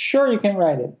 sure, you can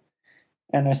write it.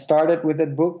 And I started with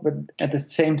that book, but at the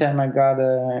same time, I got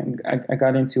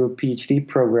into a PhD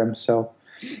program. So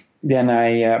then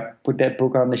I put that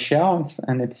book on the shelf,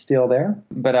 and it's still there.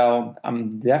 But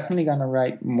I'm definitely gonna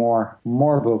write more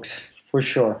books for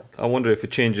sure. I wonder if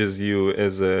it changes you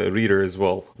as a reader as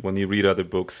well. When you read other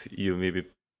books, you maybe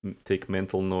take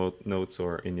mental notes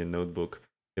or in your notebook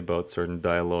about certain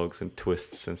dialogues and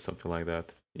twists and something like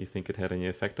that. You think it had any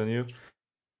effect on you?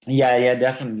 Yeah,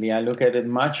 definitely. I look at it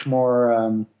much more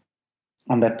on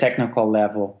that technical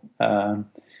level.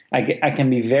 I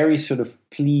can be very sort of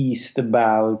pleased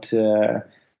about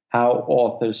how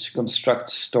authors construct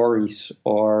stories,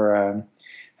 or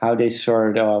how they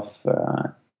sort of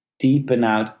deepen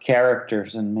out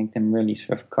characters and make them really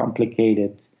sort of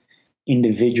complicated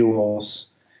individuals.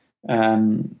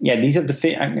 These are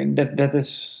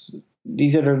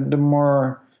these are the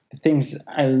more things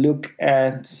I look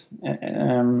at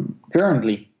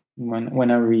currently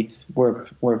when I read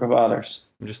work of others.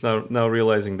 I'm just now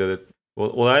realizing that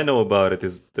what I know about it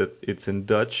is that it's in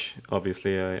Dutch.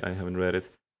 Obviously, I haven't read it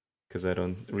because I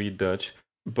don't read Dutch,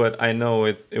 but I know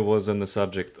it was on the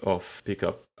subject of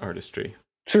pickup artistry.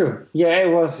 True. Yeah, it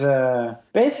was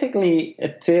basically a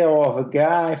tale of a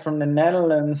guy from the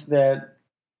Netherlands that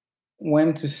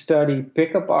went to study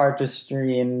pickup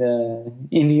artistry in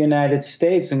the United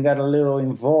States and got a little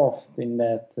involved in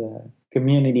that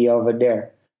community over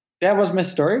there. That was my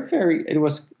story. It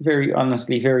was very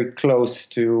honestly very close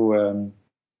to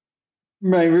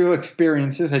my real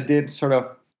experiences. I did sort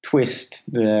of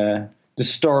twist the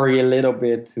story a little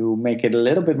bit to make it a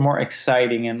little bit more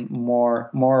exciting and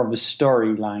more of a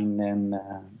storyline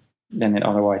than it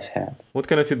otherwise had. What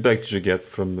kind of feedback did you get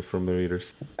from the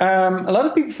readers? A lot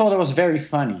of people thought it was very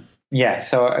funny. Yeah,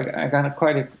 so I got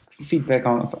quite a feedback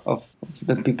of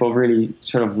that people really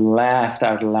sort of laughed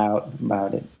out loud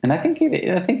about it, and I think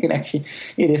it actually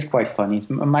it is quite funny. It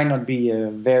might not be a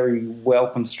very well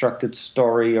constructed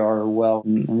story or a well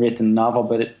written novel,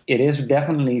 but it is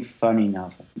definitely a funny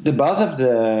novel. The boss of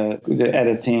the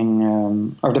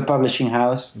editing or the publishing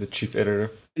house, The chief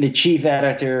editor. the chief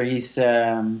editor,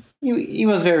 he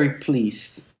was very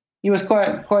pleased. He was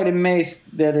quite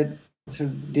amazed that it sort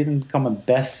of didn't become a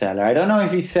bestseller. I don't know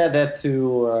if he said that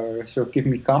to sort of give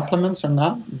me compliments or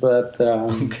not, but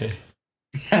Okay.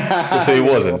 So it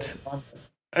wasn't.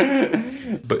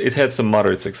 But it had some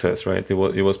moderate success, right? It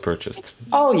was purchased.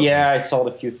 Oh yeah, I sold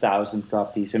a few thousand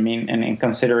copies. I mean, and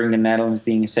considering the Netherlands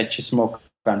being such a small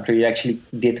country, it actually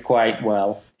did quite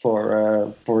well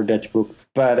for a Dutch book.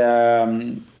 But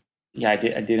yeah, I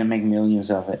didn't make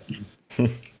millions of it.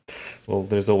 Well,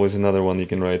 there's always another one you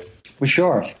can write. For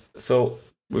sure. So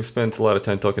we've spent a lot of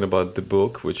time talking about the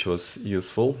book, which was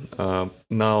useful.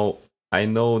 Now, I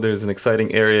know there's an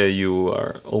exciting area you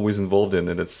are always involved in,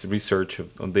 and it's research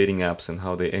on dating apps and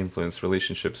how they influence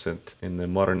relationships in the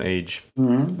modern age.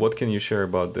 Mm-hmm. What can you share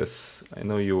about this? I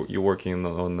know you're working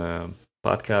on a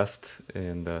podcast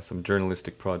and some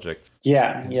journalistic projects.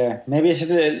 Yeah. Maybe I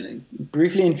should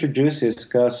briefly introduce this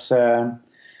because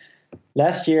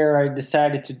last year I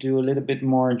decided to do a little bit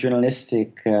more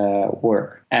journalistic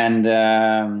work. And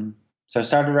so I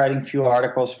started writing a few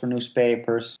articles for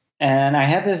newspapers. And I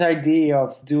had this idea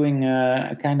of doing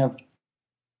a kind of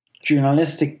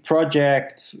journalistic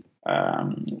project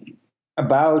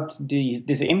about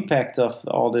this impact of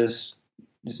all this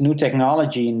new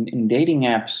technology in dating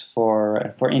apps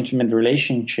for intimate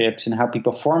relationships and how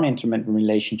people form intimate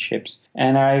relationships.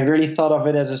 And I really thought of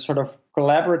it as a sort of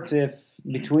collaborative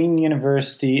between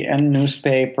university and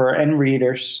newspaper and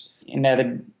readers, in that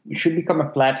it should become a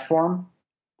platform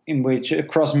in which a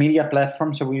cross-media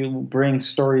platform. So we will bring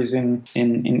stories in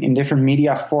different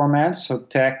media formats, so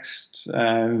text,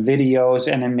 videos,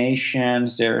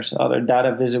 animations, there's other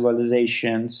data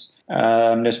visualizations,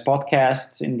 there's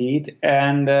podcasts indeed,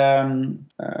 and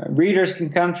readers can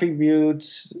contribute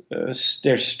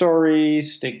their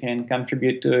stories. They can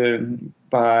contribute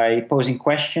by posing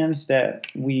questions that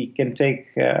we can take,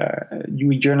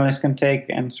 we journalists can take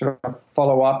and sort of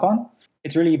follow up on.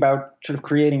 It's really about sort of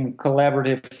creating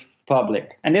collaborative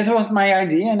public. And this was my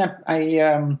idea, and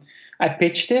I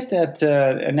pitched it at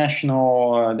the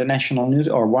national news,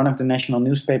 or one of the national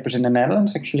newspapers in the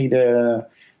Netherlands, actually the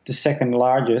second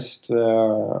largest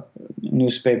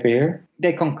newspaper here.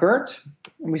 They concurred.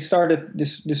 We started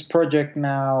this project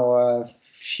now a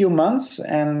few months,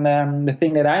 and the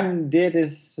thing that I did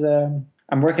is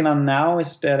I'm working on now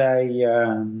is that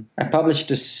I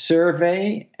published a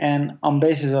survey, and on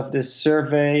basis of this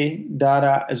survey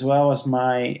data, as well as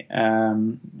my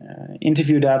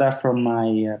interview data from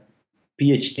my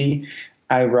PhD,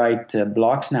 I write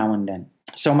blogs now and then.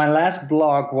 So my last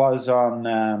blog was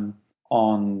on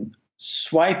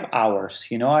swipe hours.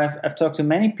 You know, I've talked to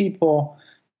many people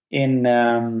in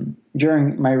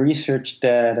during my research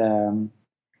that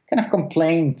kind of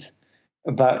complained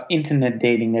about internet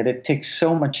dating, that it takes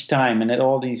so much time, and that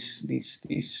all these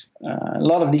a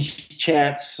lot of these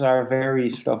chats are very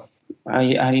sort of, how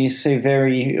you say,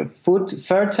 very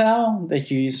fertile,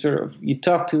 that you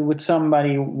talk with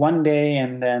somebody one day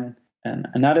and then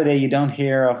another day you don't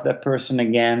hear of that person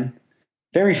again.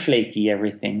 Very flaky,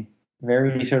 everything,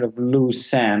 very sort of loose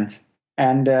sand.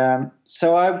 And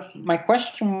so my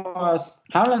question was,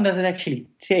 how long does it actually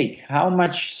take? How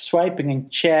much swiping and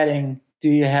chatting do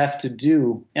you have to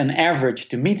do on average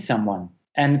to meet someone?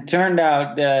 And it turned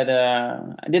out that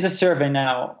I did a survey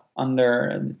now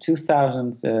under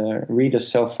 2,000 readers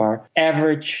so far.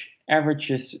 Average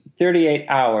is 38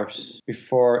 hours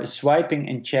before swiping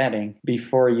and chatting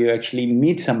before you actually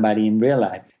meet somebody in real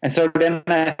life. And so then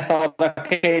I thought,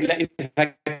 okay, if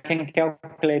I can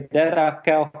calculate that, I'll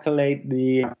calculate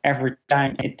the average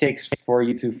time it takes for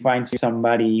you to find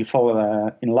somebody you fall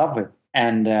in love with,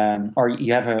 and or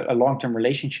you have a long-term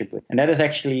relationship with. And that is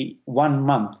actually 1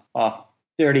 month of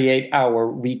 38-hour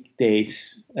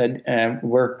weekdays,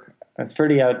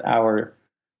 38-hour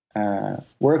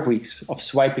work weeks of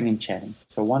swiping and chatting.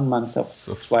 So 1 month of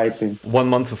swiping. 1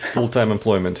 month of full-time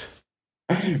employment.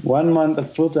 1 month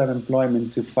of full-time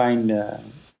employment to find a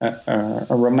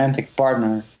romantic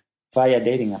partner via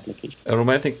dating application. A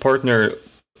romantic partner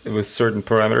with certain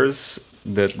parameters.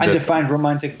 I define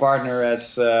romantic partner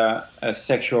as a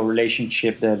sexual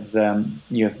relationship that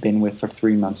you have been with for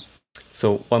 3 months.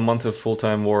 So 1 month of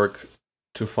full-time work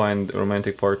to find a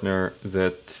romantic partner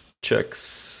that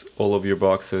checks all of your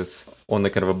boxes on a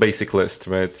kind of a basic list,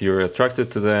 right? You're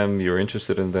attracted to them, you're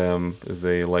interested in them,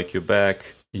 they like you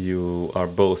back, you are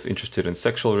both interested in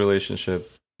sexual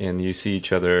relationship, and you see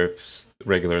each other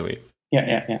regularly.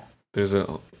 Yeah. There's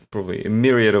probably a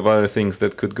myriad of other things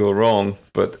that could go wrong,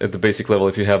 but at the basic level,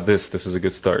 if you have this is a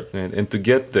good start. And to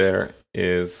get there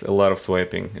is a lot of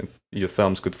swiping, and your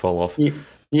thumbs could fall off.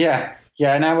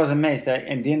 Yeah, and I was amazed. I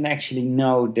didn't actually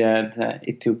know that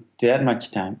it took that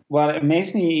much time. What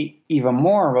amazed me even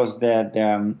more was that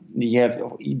you have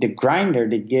the Grindr,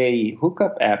 the gay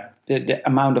hookup app. The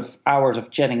amount of hours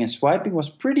of chatting and swiping was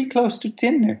pretty close to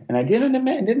Tinder, and it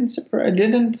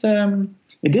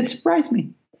did surprise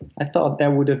me. I thought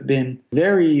that would have been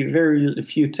very, very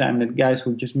few times that guys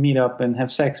would just meet up and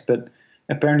have sex, but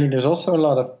apparently there's also a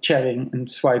lot of chatting and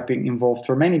swiping involved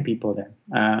for many people there.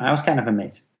 I was kind of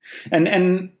amazed.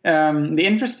 And the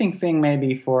interesting thing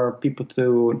maybe for people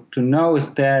to know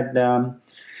is that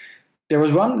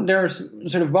there's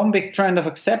sort of one big trend of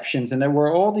exceptions, and there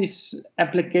were all these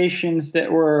applications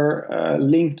that were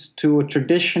linked to a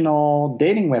traditional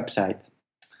dating website.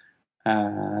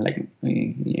 Like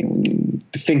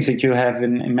the things that you have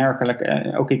in America, like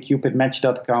OkCupid,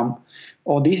 Match.com,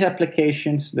 all these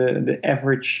applications, the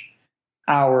average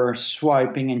hour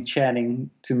swiping and chatting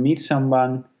to meet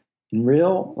someone in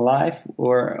real life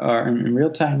or in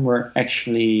real time were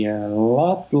actually a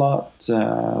lot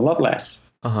less.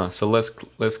 So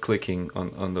less clicking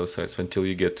on those sites until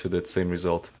you get to that same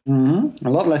result. Mm-hmm. A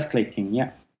lot less clicking,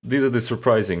 yeah. These are the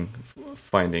surprising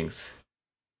findings.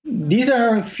 These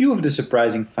are a few of the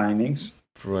surprising findings.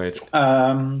 Right.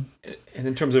 And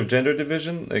in terms of gender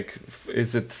division, like,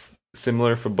 is it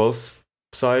similar for both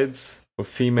sides? For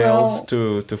females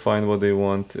to find what they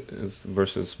want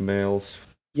versus males?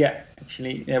 Yeah,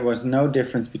 actually, there was no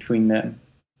difference between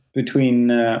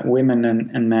women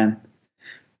and men.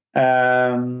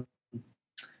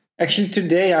 Actually,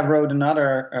 today I wrote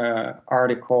another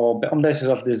article on basis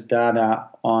of this data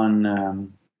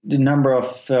on the number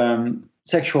of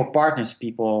sexual partners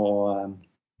people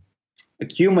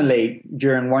accumulate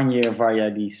during 1 year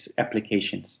via these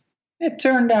applications. It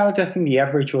turned out, I think the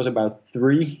average was about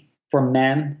 3 for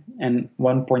men and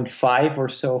 1.5 or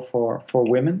so for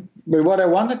women. But what I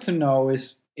wanted to know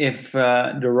is if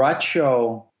the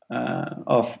ratio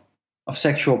of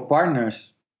sexual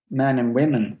partners, men and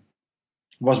women,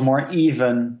 was more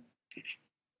even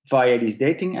via these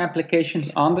dating applications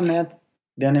on the net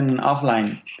than in an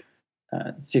offline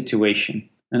situation,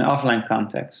 an offline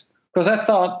context. Because I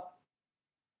thought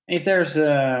if there's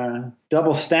a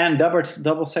double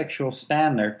sexual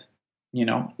standard,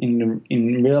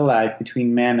 in real life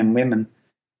between men and women,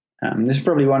 this is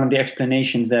probably one of the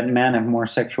explanations that men have more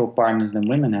sexual partners than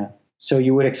women have. So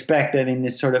you would expect that in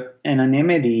this sort of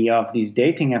anonymity of these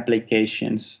dating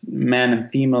applications, man and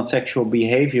female sexual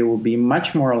behavior will be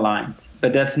much more aligned.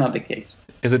 But that's not the case.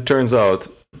 As it turns out,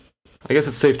 I guess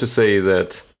it's safe to say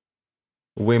that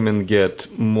women get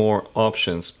more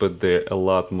options, but they're a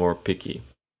lot more picky.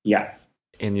 Yeah.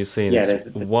 And you're saying it's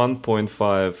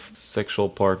 1.5 sexual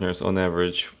partners on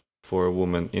average for a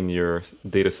woman in your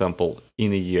data sample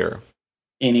in a year.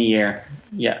 In a year,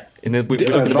 yeah. And then we're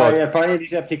talking via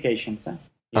these applications. Huh?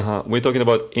 Yeah. We're talking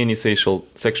about any sexual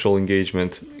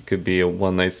engagement. It could be a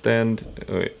one-night stand.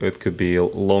 It could be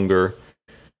longer.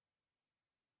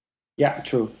 Yeah,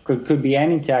 true. Could be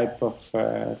any type of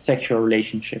sexual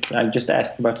relationship. I just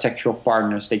asked about sexual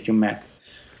partners that you met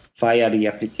via the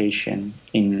application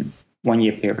in 1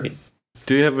 year period.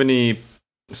 Do you have any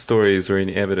stories or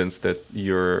any evidence that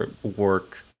your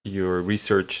work, your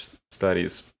research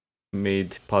studies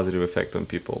made positive effect on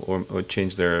people or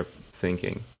changed their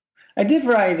thinking? I did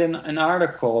write an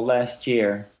article last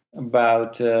year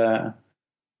about sort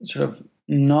of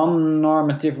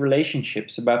non-normative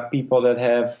relationships, about people that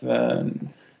have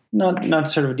not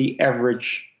sort of the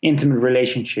average intimate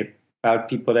relationship, about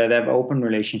people that have open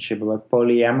relationship, about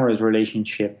polyamorous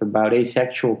relationship, about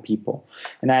asexual people.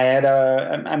 And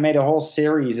I made a whole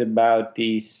series about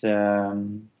these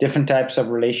different types of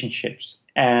relationships.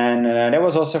 And that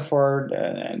was also for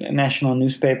a national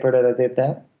newspaper that I did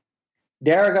that.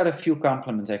 There I got a few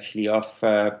compliments, actually, of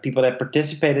people that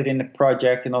participated in the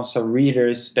project and also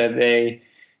readers that they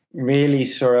really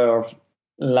sort of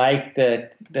liked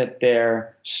that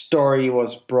their story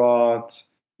was brought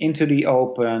into the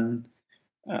open,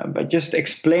 but just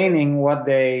explaining what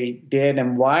they did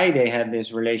and why they had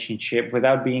this relationship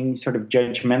without being sort of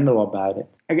judgmental about it.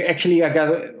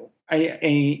 I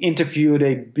interviewed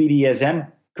a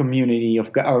BDSM community or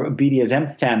a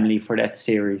BDSM family for that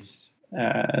series.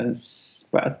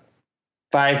 About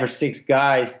 5 or 6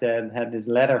 guys that had this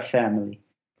leather family.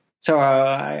 So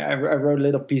I wrote a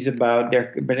little piece about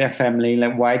their family,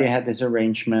 like why they had this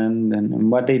arrangement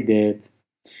and what they did.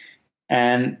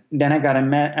 And then I got a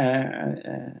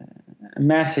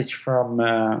message from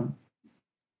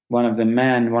one of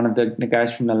the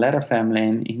guys from the Letter family,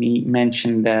 and he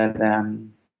mentioned that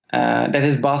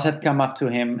his boss had come up to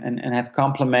him and had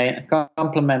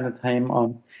complimented him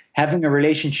on having a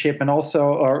relationship and also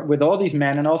or with all these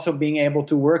men and also being able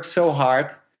to work so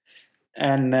hard.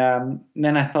 And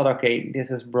then I thought, okay, this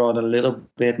has brought a little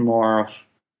bit more of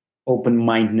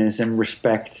open-mindedness and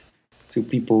respect to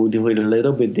people who do it a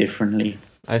little bit differently.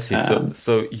 I see.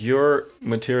 So your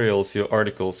materials, your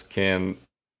articles can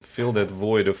fill that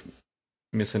void of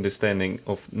misunderstanding,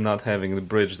 of not having the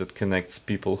bridge that connects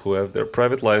people who have their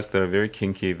private lives that are very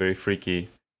kinky, very freaky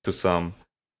to some,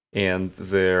 and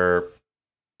their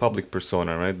public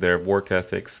persona, right? Their work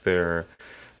ethics, their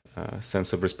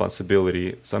sense of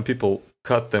responsibility. Some people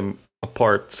cut them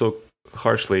apart so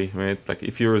harshly, right? Like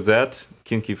if you're that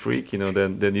kinky freak,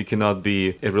 then you cannot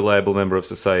be a reliable member of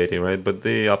society, right? But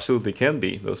they absolutely can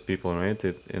be those people, right?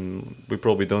 And we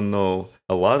probably don't know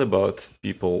a lot about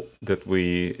people that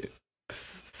we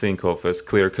think of as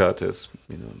clear cut, as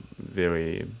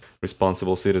very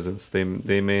responsible citizens.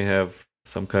 They may have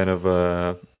some kind of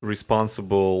a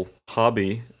responsible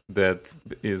hobby that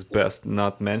is best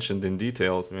not mentioned in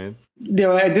details, right?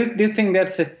 Yeah, I do think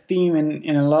that's a theme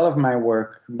in a lot of my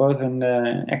work, both in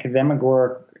the academic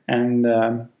work and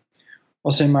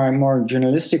also in my more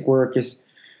journalistic work, is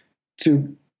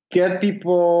to get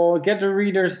the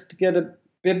readers to get a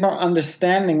bit more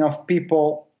understanding of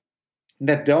people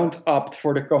that don't opt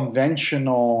for the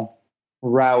conventional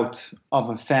route of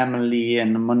a family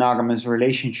and a monogamous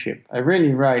relationship. I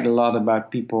really write a lot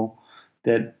about people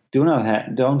that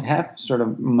don't have sort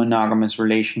of monogamous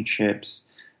relationships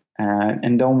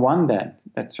and don't want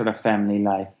that sort of family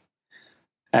life.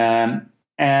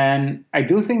 And I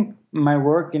do think my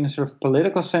work in a sort of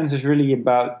political sense is really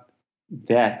about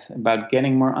that, about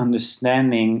getting more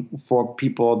understanding for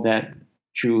people that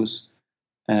choose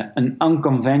an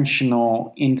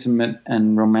unconventional, intimate,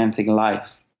 and romantic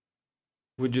life.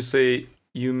 Would you say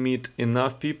you meet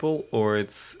enough people, or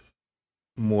it's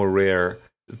more rare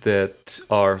that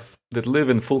live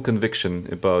in full conviction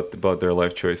about their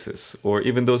life choices, or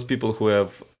even those people who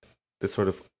have this sort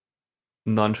of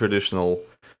non-traditional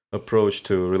approach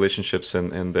to relationships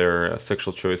and their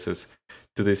sexual choices?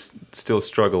 Do they still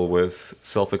struggle with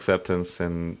self-acceptance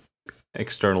and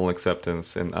external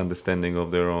acceptance and understanding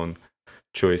of their own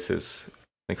choices?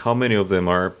 Like, how many of them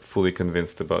are fully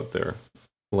convinced about their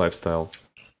lifestyle?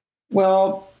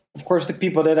 Well, of course, the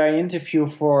people that I interview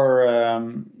for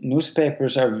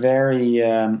newspapers are very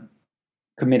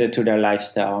committed to their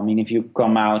lifestyle. I mean, if you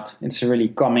come out, it's really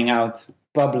coming out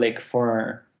public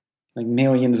for like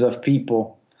millions of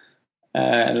people,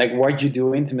 like what you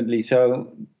do intimately.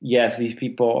 So yes, these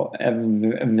people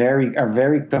are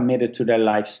very committed to their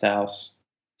lifestyles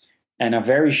and are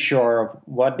very sure of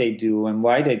what they do and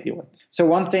why they do it. So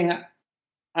one thing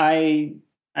I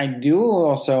do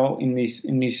also in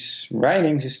these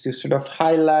writings is to sort of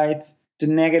highlight the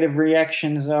negative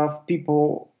reactions of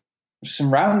people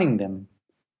surrounding them,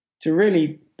 to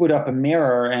really put up a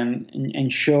mirror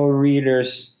and show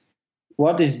readers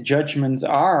what these judgments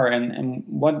are and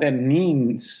what that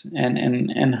means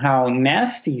and how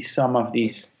nasty some of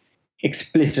these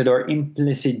explicit or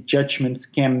implicit judgments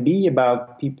can be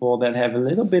about people that have a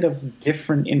little bit of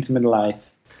different intimate life.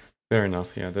 Fair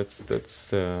enough. Yeah,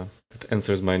 that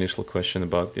answers my initial question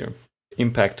about the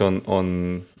impact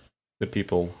on the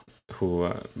people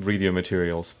who read your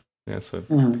materials. Yeah, so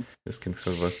this can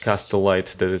sort of cast the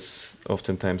light that is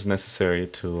oftentimes necessary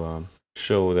to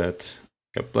show that,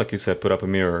 like you said, put up a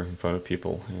mirror in front of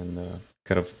people and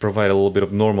kind of provide a little bit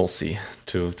of normalcy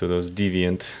to those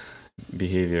deviant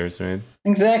behaviors, right?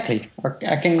 Exactly.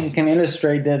 I can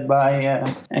illustrate that by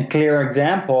a clear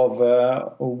example of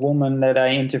a woman that I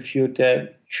interviewed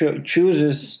that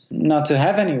chooses not to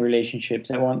have any relationships,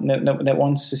 that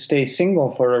wants to stay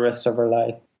single for the rest of her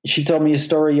life. She told me a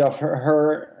story of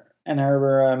her and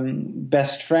her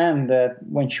best friend, that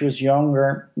when she was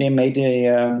younger, they made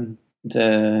the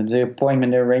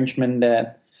appointment, the arrangement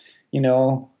that,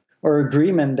 or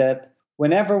agreement that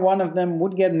whenever one of them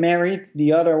would get married,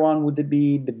 the other one would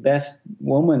be the best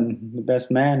woman, the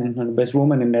best man, or the best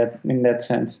woman in that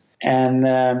sense. And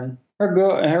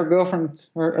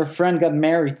her friend got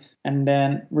married and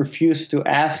then refused to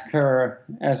ask her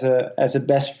as a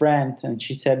best friend. And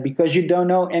she said, because you don't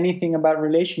know anything about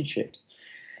relationships.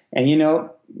 And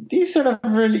these sort of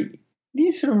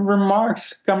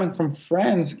remarks coming from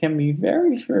friends can be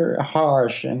very, very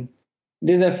harsh. And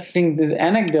I think this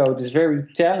anecdote is very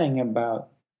telling about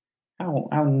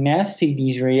how nasty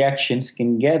these reactions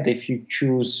can get if you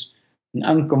choose an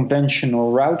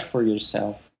unconventional route for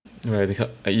yourself. Right,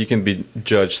 you can be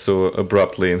judged so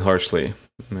abruptly and harshly.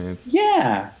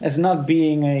 Yeah, as not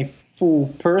being a full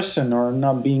person or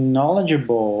not being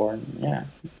knowledgeable or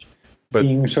but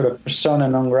being sort of persona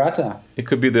non grata. It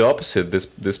could be the opposite.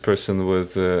 This person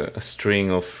with a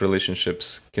string of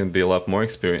relationships can be a lot more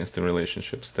experienced in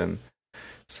relationships than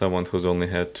someone who's only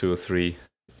had 2 or 3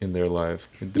 in their life.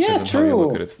 It depends on how you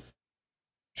look at it.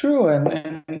 True,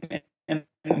 and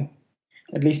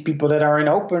at least people that are in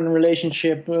open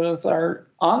relationships are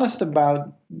honest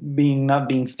about not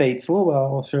being faithful.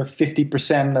 Well, sort of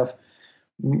 50% of,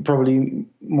 probably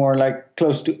more like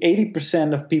close to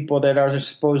 80% of people that are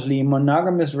supposedly in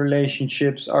monogamous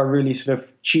relationships are really sort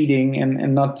of cheating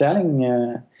and not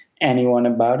telling anyone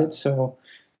about it. So,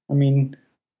 I mean,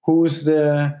 who's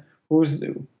the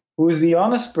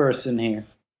honest person here?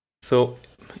 So,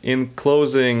 in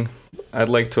closing, I'd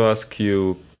like to ask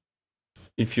you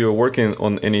if you're working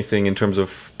on anything in terms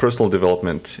of personal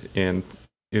development and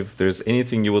if there's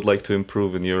anything you would like to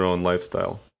improve in your own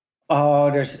lifestyle.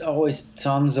 Oh, there's always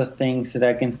tons of things that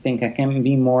I can think. I can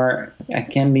be more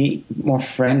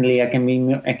friendly. I can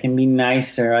be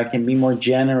nicer. I can be more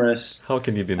generous. How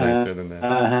can you be nicer than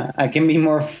that? I can be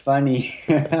more funny.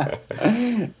 That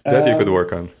you could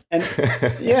work on. And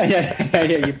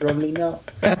yeah, you probably know.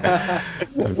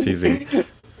 I'm teasing.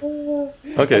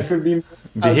 Okay,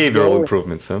 behavioral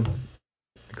improvements, huh?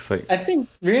 Exciting. I think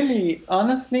really,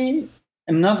 honestly,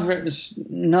 I'm not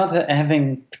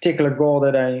having a particular goal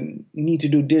that I need to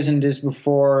do this and this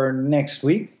before next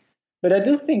week. But I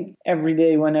do think every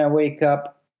day when I wake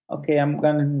up, okay, I'm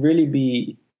going to really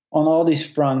be on all these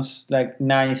fronts, like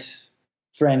nice,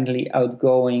 friendly,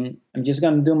 outgoing. I'm just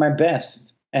going to do my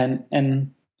best.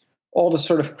 And all the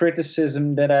sort of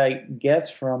criticism that I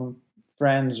get from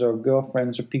friends or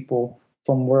girlfriends or people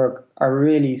from work are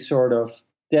really sort of,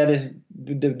 that is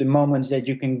the moments that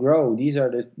you can grow. These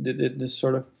are the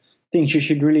sort of things you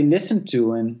should really listen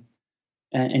to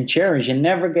and cherish, and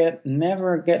never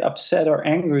get upset or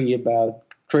angry about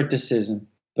criticism,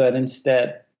 but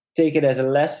instead take it as a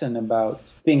lesson about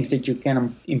things that you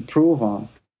can improve on.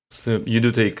 So you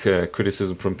do take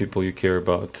criticism from people you care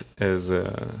about as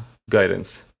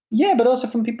guidance? Yeah, but also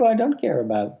from people I don't care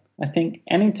about. I think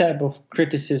any type of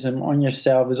criticism on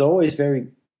yourself is always very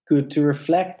good to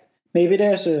reflect. Maybe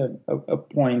there's a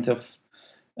point of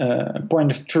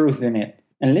truth in it,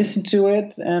 and listen to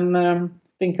it and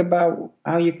think about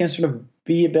how you can sort of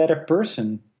be a better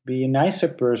person, be a nicer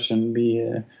person, be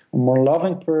a more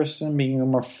loving person, being a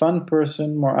more fun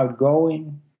person, more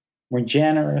outgoing, more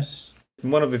generous. In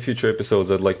one of the future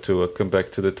episodes, I'd like to come back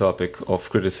to the topic of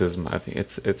criticism. I think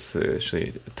it's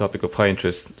actually a topic of high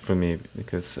interest for me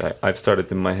because I've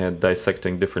started in my head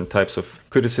dissecting different types of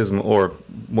criticism, or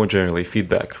more generally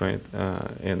feedback, right?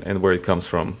 And where it comes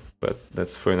from. But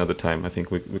that's for another time. I think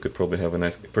we could probably have a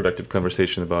nice, productive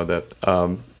conversation about that.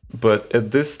 But at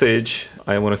this stage,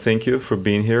 I want to thank you for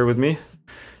being here with me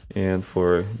and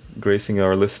for gracing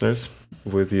our listeners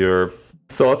with your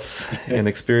thoughts and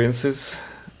experiences.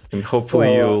 And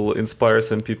hopefully you'll inspire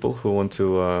some people who want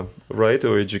to write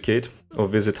or educate or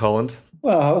visit Holland.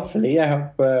 Well, hopefully. I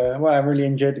hope. I really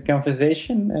enjoyed the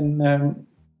conversation, and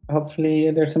hopefully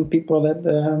there's some people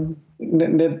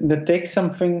that takes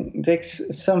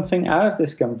something out of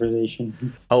this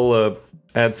conversation. I'll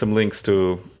add some links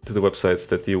to the websites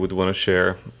that you would want to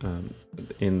share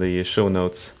in the show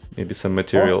notes. Maybe some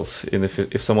materials. And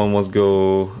if someone wants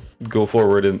to go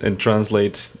forward and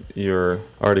translate your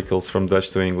articles from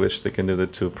Dutch to English, they can do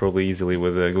that too, probably easily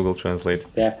with Google Translate.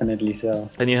 Definitely so.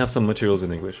 And you have some materials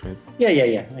in English, right?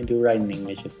 Yeah. I do write in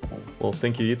English as well. Well,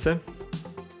 thank you, Jitse.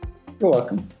 You're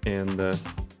welcome. And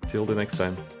till the next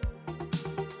time.